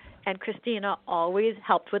talked, and Christina always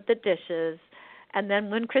helped with the dishes. And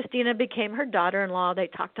then when Christina became her daughter-in-law, they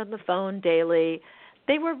talked on the phone daily.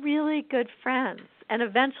 They were really good friends. And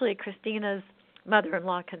eventually Christina's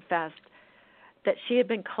mother-in-law confessed that she had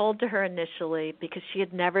been cold to her initially because she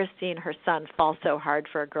had never seen her son fall so hard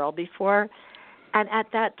for a girl before. And at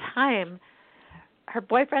that time, her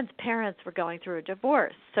boyfriend's parents were going through a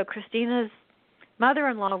divorce. So Christina's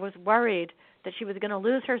mother-in-law was worried that she was going to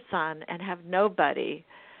lose her son and have nobody.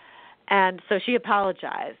 And so she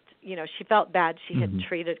apologized. You know, she felt bad she had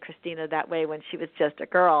treated Christina that way when she was just a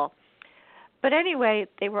girl. But anyway,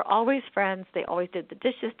 they were always friends. They always did the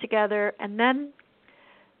dishes together. And then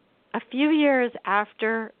a few years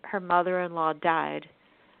after her mother-in-law died,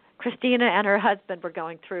 Christina and her husband were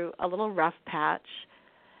going through a little rough patch,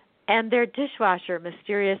 and their dishwasher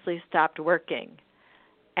mysteriously stopped working,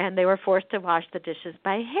 and they were forced to wash the dishes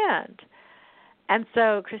by hand. And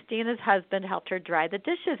so Christina's husband helped her dry the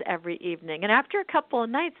dishes every evening. And after a couple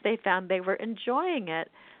of nights, they found they were enjoying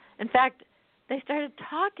it. In fact, they started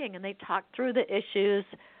talking, and they talked through the issues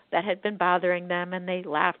that had been bothering them, and they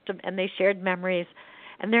laughed and they shared memories.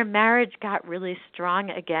 and their marriage got really strong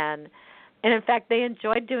again. And in fact, they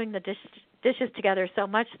enjoyed doing the dishes together so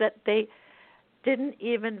much that they didn't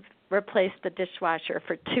even replace the dishwasher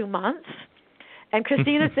for 2 months. And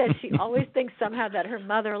Christina said she always thinks somehow that her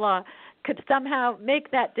mother-in-law could somehow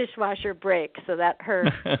make that dishwasher break so that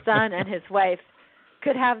her son and his wife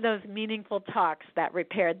could have those meaningful talks that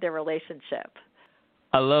repaired their relationship.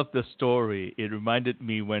 I love the story. It reminded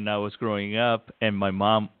me when I was growing up, and my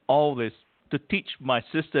mom always, to teach my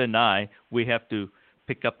sister and I, we have to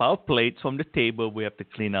pick up our plates from the table. We have to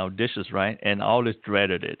clean our dishes, right? And I always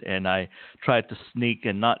dreaded it, and I tried to sneak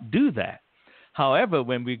and not do that. However,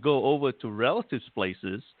 when we go over to relatives'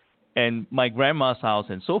 places and my grandma's house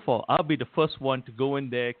and so forth, I'll be the first one to go in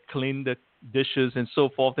there, clean the dishes and so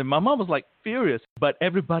forth. And my mom was like furious, but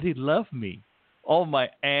everybody loved me. All my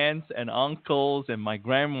aunts and uncles and my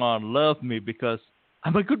grandma loved me because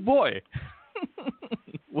I'm a good boy,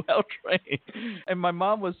 well trained. And my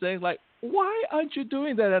mom was saying like, why aren't you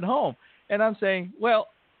doing that at home? And I'm saying, well,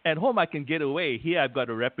 at home I can get away. Here I've got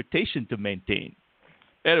a reputation to maintain.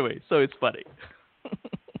 Anyway, so it's funny.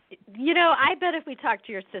 You know, I bet if we talked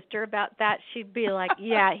to your sister about that, she'd be like,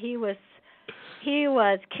 yeah, he was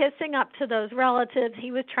kissing up to those relatives.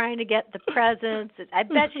 He was trying to get the presents. I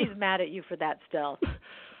bet she's mad at you for that still.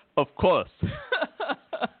 Of course.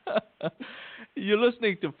 You're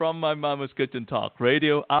listening to From My Mama's Kitchen Talk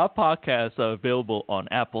Radio. Our podcasts are available on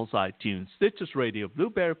Apple's iTunes, Stitches Radio,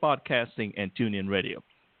 Blueberry Podcasting, and TuneIn Radio.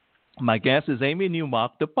 My guest is Amy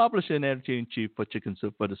Newmark, the publisher and editor-in-chief for Chicken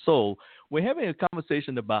Soup for the Soul. We're having a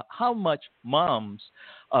conversation about how much moms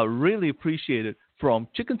are really appreciated from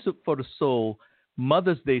Chicken Soup for the Soul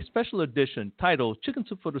Mother's Day special edition titled Chicken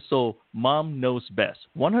Soup for the Soul, Mom Knows Best,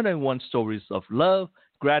 101 Stories of Love,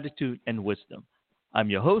 Gratitude, and Wisdom. I'm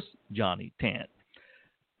your host, Johnny Tan.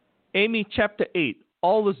 Amy, Chapter 8,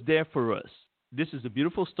 Always There for Us. This is a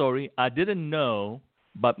beautiful story I didn't know,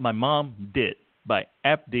 but my mom did, by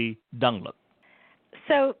Abdi Dunlop.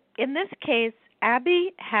 So in this case,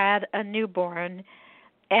 Abby had a newborn,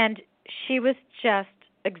 and she was just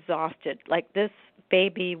exhausted. Like, this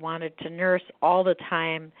baby wanted to nurse all the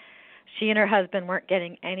time. She and her husband weren't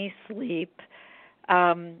getting any sleep.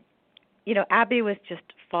 Abby was just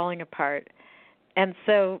falling apart. And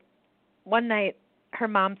so one night, her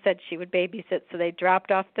mom said she would babysit, so they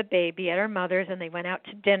dropped off the baby at her mother's, and they went out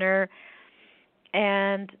to dinner.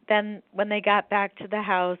 And then when they got back to the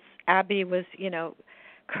house, Abby was,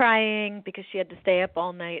 crying because she had to stay up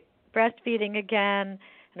all night breastfeeding again,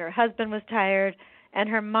 and her husband was tired. And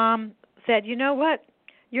her mom said, you know what?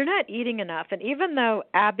 You're not eating enough. And even though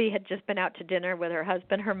Abby had just been out to dinner with her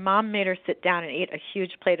husband, her mom made her sit down and eat a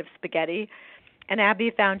huge plate of spaghetti. And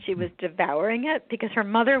Abby found she was devouring it because her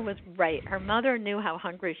mother was right. Her mother knew how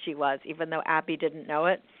hungry she was, even though Abby didn't know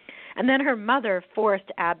it. And then her mother forced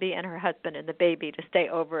Abby and her husband and the baby to stay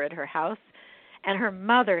over at her house. And her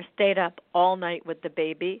mother stayed up all night with the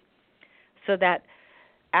baby so that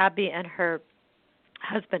Abby and her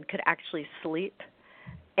husband could actually sleep.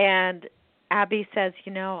 And Abby says,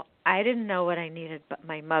 I didn't know what I needed, but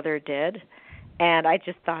my mother did. And I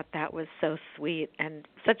just thought that was so sweet and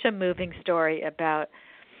such a moving story about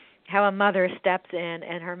how a mother steps in,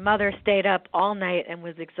 and her mother stayed up all night and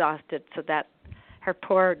was exhausted so that her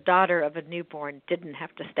poor daughter of a newborn didn't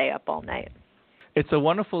have to stay up all night. It's a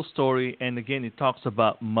wonderful story, and again, it talks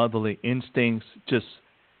about motherly instincts, just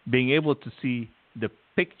being able to see the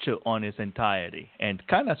picture on its entirety, and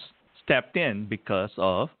kind of stepped in because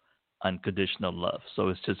of unconditional love. So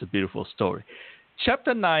it's just a beautiful story.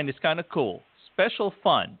 Chapter 9 is kind of cool. Special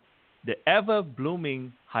Fun, The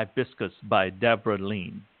Ever-Blooming Hibiscus by Deborah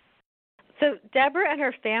Lean. So Deborah and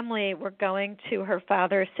her family were going to her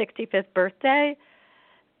father's 65th birthday,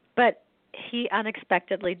 but he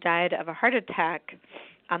unexpectedly died of a heart attack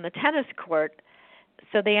on the tennis court,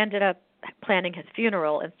 so they ended up planning his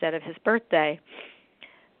funeral instead of his birthday.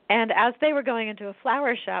 And as they were going into a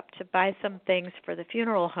flower shop to buy some things for the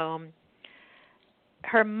funeral home,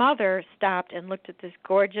 her mother stopped and looked at this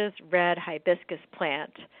gorgeous red hibiscus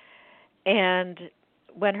plant. And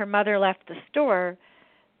when her mother left the store,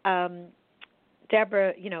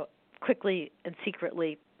 Deborah, quickly and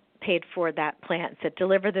secretly paid for that plant and said,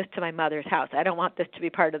 deliver this to my mother's house. I don't want this to be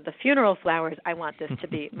part of the funeral flowers. I want this to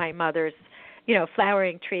be my mother's,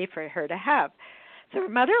 flowering tree for her to have. So her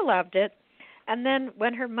mother loved it. And then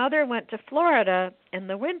when her mother went to Florida in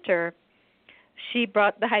the winter, she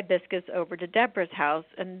brought the hibiscus over to Deborah's house,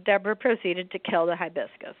 and Deborah proceeded to kill the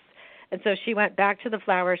hibiscus. And so she went back to the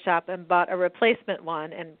flower shop and bought a replacement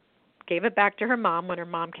one and gave it back to her mom when her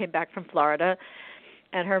mom came back from Florida.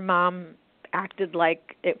 And her mom acted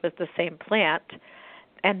like it was the same plant.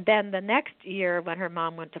 And then the next year when her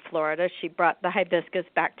mom went to Florida, she brought the hibiscus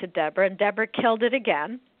back to Deborah, and Deborah killed it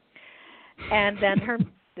again. And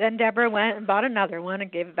then Deborah went and bought another one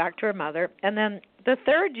and gave it back to her mother. And then the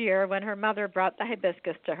third year when her mother brought the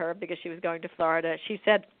hibiscus to her because she was going to Florida, she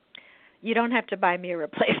said, "You don't have to buy me a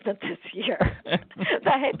replacement this year.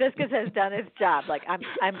 The hibiscus has done its job. Like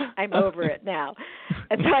I'm over it now."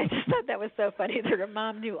 And so I just thought that was so funny that her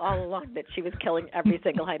mom knew all along that she was killing every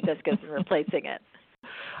single hibiscus and replacing it.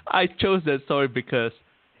 I chose that story because,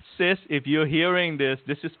 sis, if you're hearing this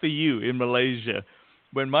is for you in Malaysia.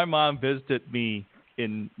 When my mom visited me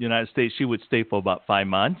in the United States, she would stay for about 5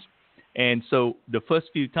 months. And so the first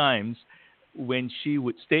few times when she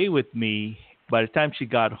would stay with me, by the time she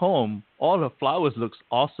got home, all her flowers looks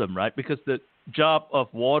awesome, right? Because the job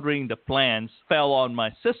of watering the plants fell on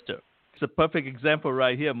my sister. It's a perfect example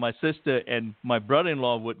right here. My sister and my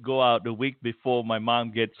brother-in-law would go out the week before my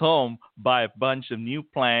mom gets home, buy a bunch of new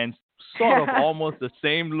plants, sort of almost the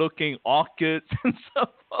same looking orchids and so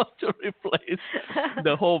forth to replace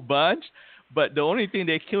the whole bunch. But the only thing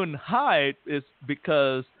they couldn't hide is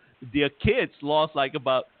because their kids lost like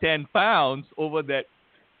about 10 pounds over that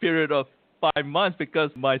period of 5 months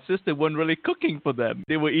because my sister wasn't really cooking for them.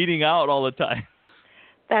 They were eating out all the time.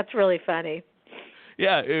 That's really funny.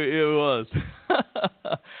 Yeah, it was.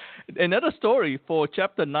 Another story for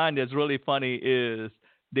chapter 9 that's really funny is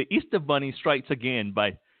The Easter Bunny Strikes Again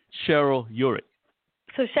by Cheryl Urich.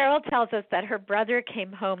 So Cheryl tells us that her brother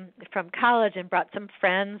came home from college and brought some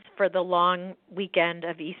friends for the long weekend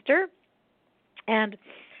of Easter. And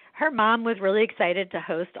her mom was really excited to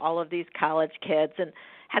host all of these college kids and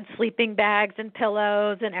had sleeping bags and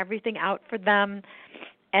pillows and everything out for them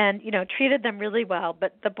and, treated them really well.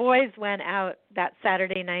 But the boys went out that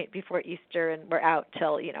Saturday night before Easter and were out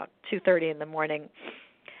till, 2:30 in the morning.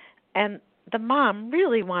 And the mom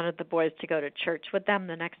really wanted the boys to go to church with them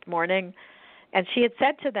the next morning. And she had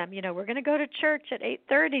said to them, we're going to go to church at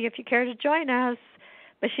 8:30 if you care to join us.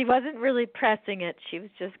 But she wasn't really pressing it. She was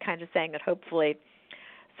just kind of saying it hopefully.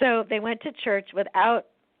 So they went to church without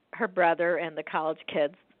her brother and the college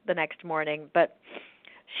kids the next morning. But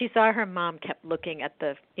she saw her mom kept looking at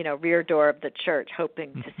the, rear door of the church,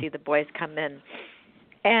 hoping to see the boys come in.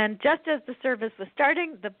 And just as the service was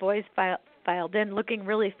starting, the boys filed in looking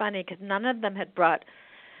really funny because none of them had brought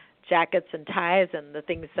jackets and ties and the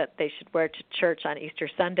things that they should wear to church on Easter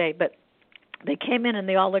Sunday. But they came in and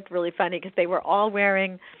they all looked really funny because they were all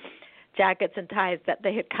wearing jackets and ties that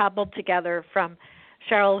they had cobbled together from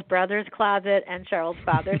Cheryl's brother's closet and Cheryl's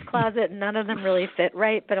father's closet. None of them really fit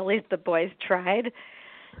right, but at least the boys tried.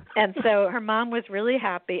 And so her mom was really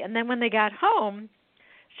happy. And then when they got home,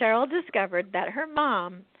 Cheryl discovered that her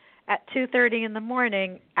mom, at 2:30 in the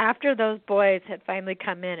morning, after those boys had finally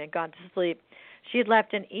come in and gone to sleep, she had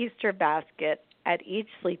left an Easter basket at each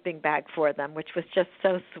sleeping bag for them, which was just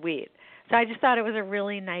so sweet. So I just thought it was a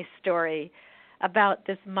really nice story about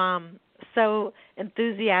this mom so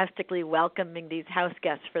enthusiastically welcoming these house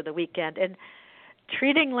guests for the weekend and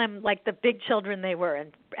treating them like the big children they were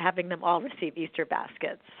and having them all receive Easter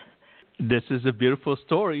baskets. This is a beautiful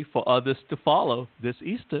story for others to follow this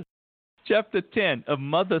Easter. Chapter 10, A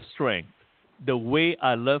Mother's Strength, The Way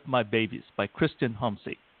I Love My Babies by Kristen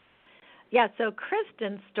Homsey. Yeah, so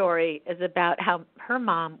Kristen's story is about how her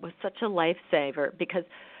mom was such a lifesaver because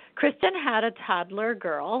Kristen had a toddler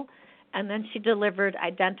girl, and then she delivered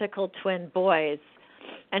identical twin boys,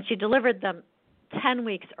 and she delivered them 10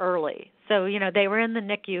 weeks early. So, they were in the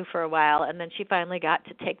NICU for a while, and then she finally got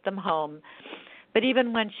to take them home. But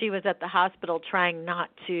even when she was at the hospital trying not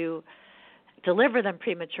to deliver them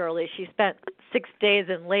prematurely, she spent 6 days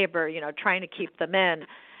in labor, trying to keep them in.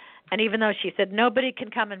 And even though she said, nobody can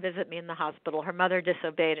come and visit me in the hospital, her mother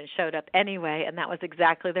disobeyed and showed up anyway, and that was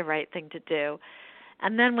exactly the right thing to do.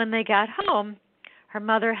 And then when they got home, her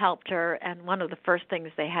mother helped her, and one of the first things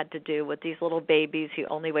they had to do with these little babies who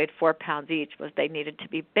only weighed 4 pounds each was they needed to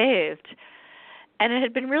be bathed. And it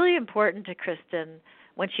had been really important to Kristen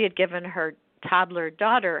when she had given her toddler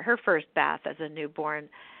daughter her first bath as a newborn.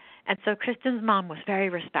 And so Kristen's mom was very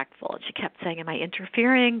respectful. She kept saying, am I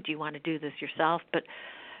interfering? Do you want to do this yourself? But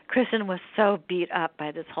Kristen was so beat up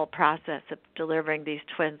by this whole process of delivering these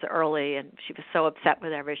twins early, and she was so upset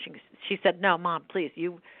with everything. She said, no, Mom, please,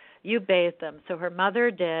 you bathe them. So her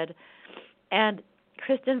mother did, and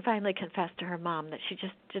Kristen finally confessed to her mom that she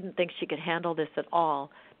just didn't think she could handle this at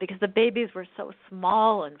all because the babies were so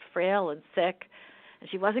small and frail and sick, and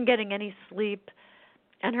she wasn't getting any sleep.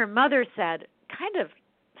 And her mother said, kind of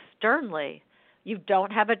sternly, you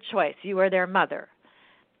don't have a choice. You are their mother.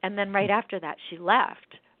 And then right after that, she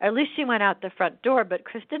left. Or at least she went out the front door, but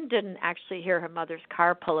Kristen didn't actually hear her mother's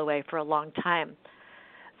car pull away for a long time.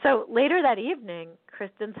 So later that evening,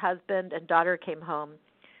 Kristen's husband and daughter came home,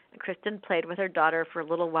 and Kristen played with her daughter for a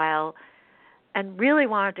little while and really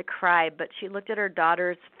wanted to cry, but she looked at her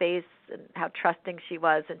daughter's face and how trusting she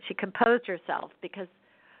was, and she composed herself because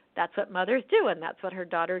that's what mothers do, and that's what her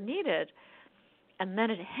daughter needed. And then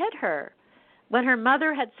it hit her. When her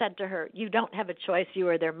mother had said to her, "You don't have a choice, you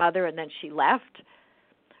are their mother," and then she left,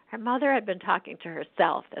 her mother had been talking to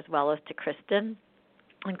herself as well as to Kristen,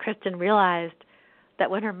 and Kristen realized that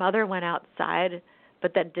when her mother went outside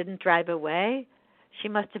but then didn't drive away, she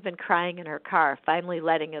must have been crying in her car, finally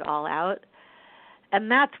letting it all out. And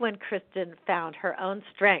that's when Kristen found her own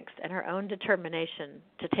strength and her own determination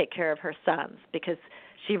to take care of her sons, because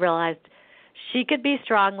she realized she could be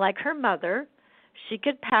strong like her mother. She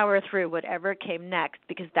could power through whatever came next,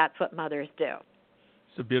 because that's what mothers do.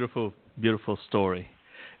 It's a beautiful, beautiful story.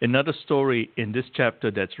 Another story in this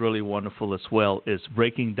chapter that's really wonderful as well is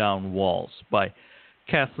Breaking Down Walls by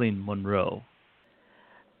Kathleen Monroe.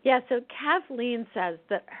 Yeah, so Kathleen says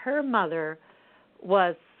that her mother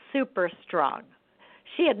was super strong.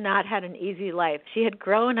 She had not had an easy life. She had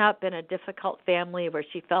grown up in a difficult family where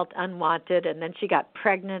she felt unwanted, and then she got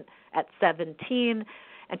pregnant at 17,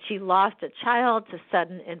 and she lost a child to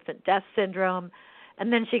sudden infant death syndrome,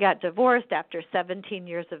 and then she got divorced after 17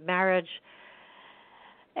 years of marriage.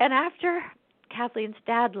 And after Kathleen's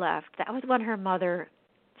dad left, that was when her mother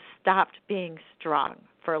stopped being strong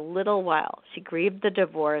for a little while. She grieved the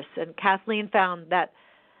divorce, and Kathleen found that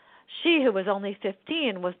she, who was only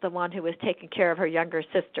 15, was the one who was taking care of her younger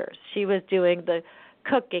sisters. She was doing the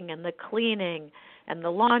cooking and the cleaning and the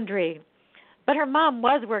laundry. But her mom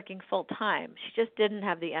was working full time. She just didn't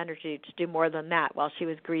have the energy to do more than that while she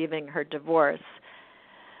was grieving her divorce.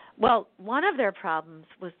 Well, one of their problems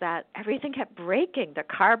was that everything kept breaking. The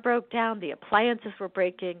car broke down, the appliances were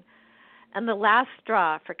breaking, and the last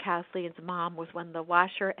straw for Kathleen's mom was when the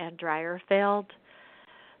washer and dryer failed.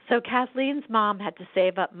 So Kathleen's mom had to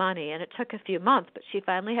save up money, and it took a few months, but she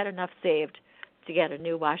finally had enough saved to get a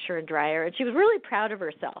new washer and dryer, and she was really proud of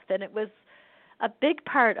herself, and it was a big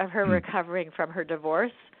part of her recovering from her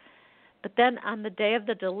divorce. But then on the day of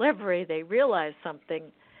the delivery, they realized something.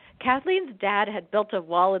 Kathleen's dad had built a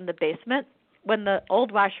wall in the basement when the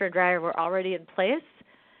old washer and dryer were already in place,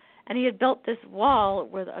 and he had built this wall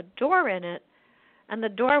with a door in it, and the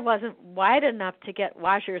door wasn't wide enough to get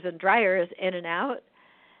washers and dryers in and out.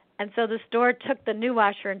 And so the store took the new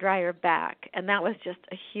washer and dryer back, and that was just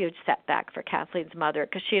a huge setback for Kathleen's mother,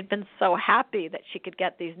 because she had been so happy that she could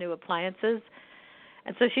get these new appliances.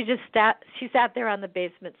 And so she sat there on the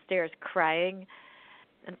basement stairs crying,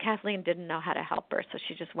 and Kathleen didn't know how to help her, so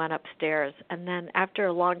she just went upstairs. And then after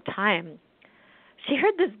a long time, she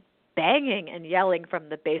heard this banging and yelling from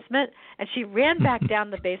the basement, and she ran back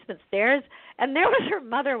down the basement stairs, and there was her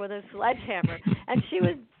mother with a sledgehammer, and she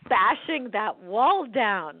was bashing that wall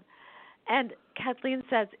down. And Kathleen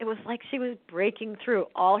says it was like she was breaking through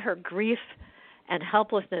all her grief and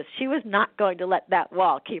helplessness. She was not going to let that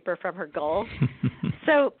wall keep her from her goal.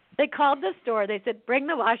 So they called the store. They said, "Bring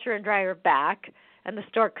the washer and dryer back." And the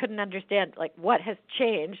store couldn't understand, like, what has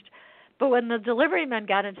changed. But when the delivery men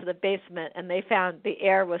got into the basement and they found the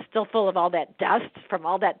air was still full of all that dust from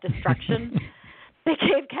all that destruction, they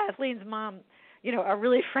gave Kathleen's mom, a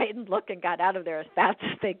really frightened look and got out of there as fast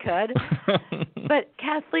as they could. But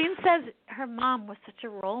Kathleen says her mom was such a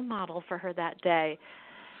role model for her that day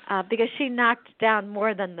because she knocked down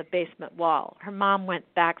more than the basement wall. Her mom went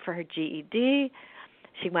back for her GED.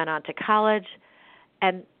 She went on to college.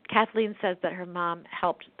 And Kathleen says that her mom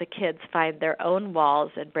helped the kids find their own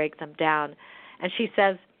walls and break them down. And she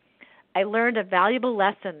says, "I learned a valuable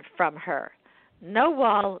lesson from her. No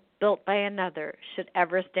wall built by another should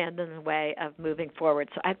ever stand in the way of moving forward."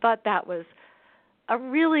 So I thought that was a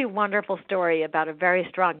really wonderful story about a very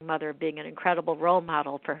strong mother being an incredible role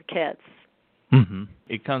model for her kids. Mm-hmm.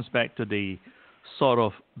 It comes back to the sort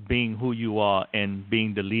of being who you are and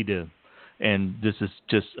being the leader. And this is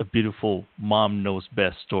just a beautiful mom knows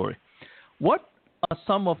best story. What are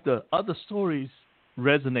some of the other stories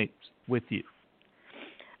resonate with you?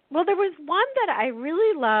 Well, there was one that I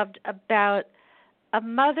really loved about a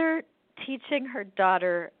mother teaching her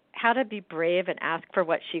daughter how to be brave and ask for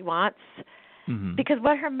what she wants. Mm-hmm. Because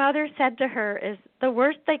what her mother said to her is, the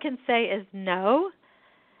worst they can say is no.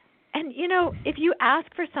 And, if you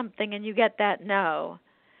ask for something and you get that no,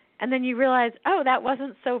 and then you realize, oh, that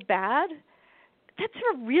wasn't so bad, that's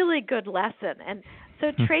a really good lesson. And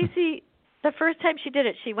so Tracy, the first time she did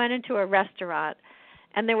it, she went into a restaurant,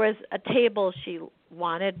 and there was a table she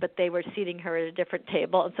wanted, but they were seating her at a different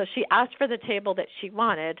table. And so she asked for the table that she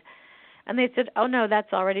wanted, And they said, oh, no,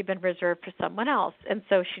 that's already been reserved for someone else. And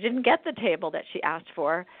so she didn't get the table that she asked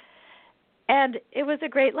for. And it was a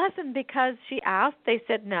great lesson because she asked, they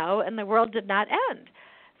said no, and the world did not end.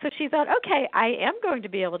 So she thought, okay, I am going to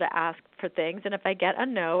be able to ask for things, and if I get a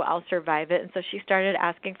no, I'll survive it. And so she started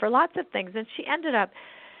asking for lots of things, and she ended up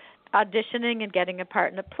auditioning and getting a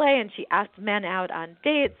part in a play, and she asked men out on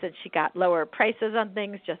dates, and she got lower prices on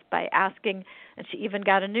things just by asking, and she even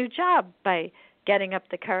got a new job by getting up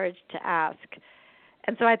the courage to ask.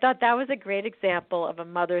 And so I thought that was a great example of a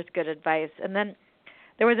mother's good advice. And then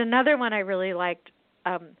there was another one I really liked,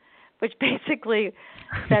 which basically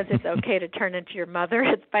says it's okay to turn into your mother.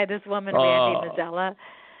 It's by this woman, Randy Mazzella.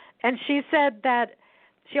 And she said that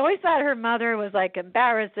she always thought her mother was like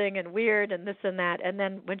embarrassing and weird and this and that. And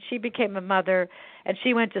then when she became a mother and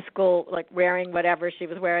she went to school like wearing whatever she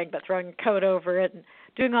was wearing but throwing a coat over it and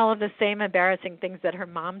doing all of the same embarrassing things that her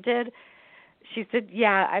mom did, she said,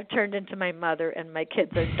 yeah, I've turned into my mother and my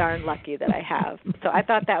kids are darn lucky that I have. So I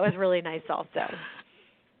thought that was really nice also.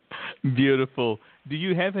 Beautiful. Do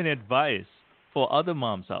you have any advice for other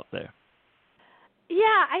moms out there?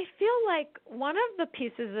 Yeah, I feel like one of the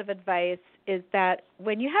pieces of advice is that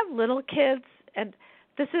when you have little kids, and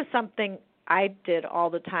this is something I did all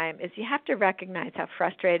the time, is you have to recognize how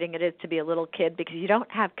frustrating it is to be a little kid because you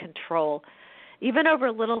don't have control, even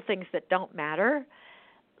over little things that don't matter.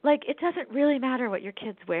 Like, it doesn't really matter what your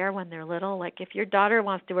kids wear when they're little. Like, if your daughter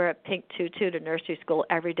wants to wear a pink tutu to nursery school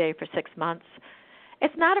every day for 6 months,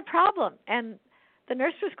 it's not a problem. And the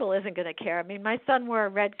nursery school isn't going to care. I mean, my son wore a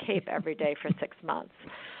red cape every day for 6 months.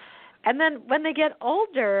 And then when they get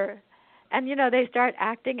older and, you know, they start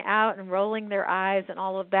acting out and rolling their eyes and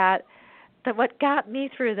all of that, what got me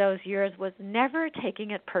through those years was never taking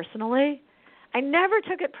it personally. I never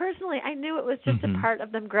took it personally. I knew it was just a part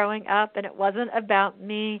of them growing up, and it wasn't about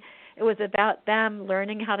me. It was about them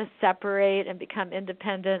learning how to separate and become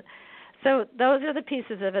independent. So those are the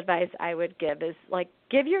pieces of advice I would give is, like,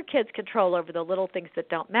 give your kids control over the little things that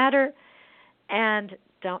don't matter, and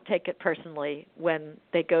don't take it personally when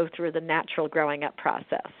they go through the natural growing up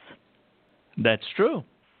process. That's true.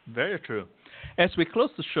 Very true. As we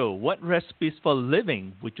close the show, what recipes for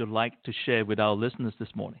living would you like to share with our listeners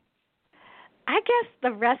this morning? I guess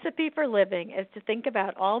the recipe for living is to think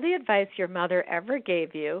about all the advice your mother ever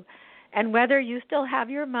gave you, and whether you still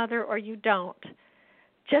have your mother or you don't,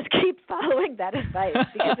 just keep following that advice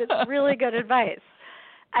because it's really good advice.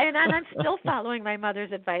 And I'm still following my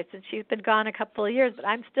mother's advice, and she's been gone a couple of years, but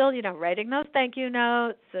I'm still, you know, writing those thank you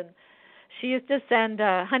notes. And she used to send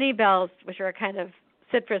honey bells, which are a kind of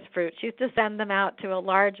citrus fruit. She used to send them out to a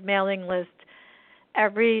large mailing list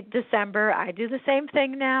every December. I do the same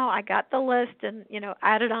thing now. I got the list and, you know,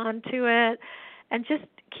 added on to it. And just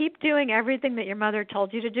keep doing everything that your mother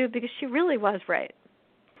told you to do because she really was right.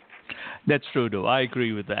 That's true, though. I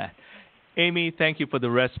agree with that. Amy, thank you for the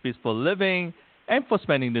recipes for living and for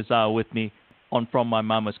spending this hour with me on From My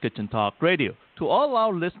Mama's Kitchen Talk Radio. To all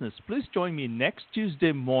our listeners, please join me next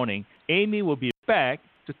Tuesday morning. Amy will be back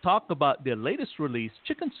to talk about their latest release,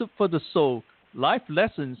 Chicken Soup for the Soul, Life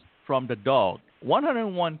Lessons from the Dog,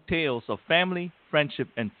 101 Tales of Family, Friendship,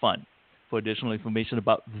 and Fun. For additional information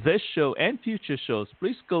about this show and future shows,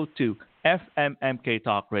 please go to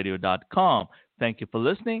fmmktalkradio.com. Thank you for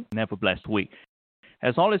listening and have a blessed week.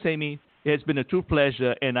 As always, Amy, it has been a true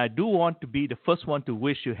pleasure, and I do want to be the first one to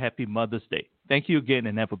wish you Happy Mother's Day. Thank you again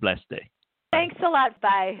and have a blessed day. Thanks a lot.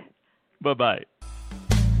 Bye. Bye-bye.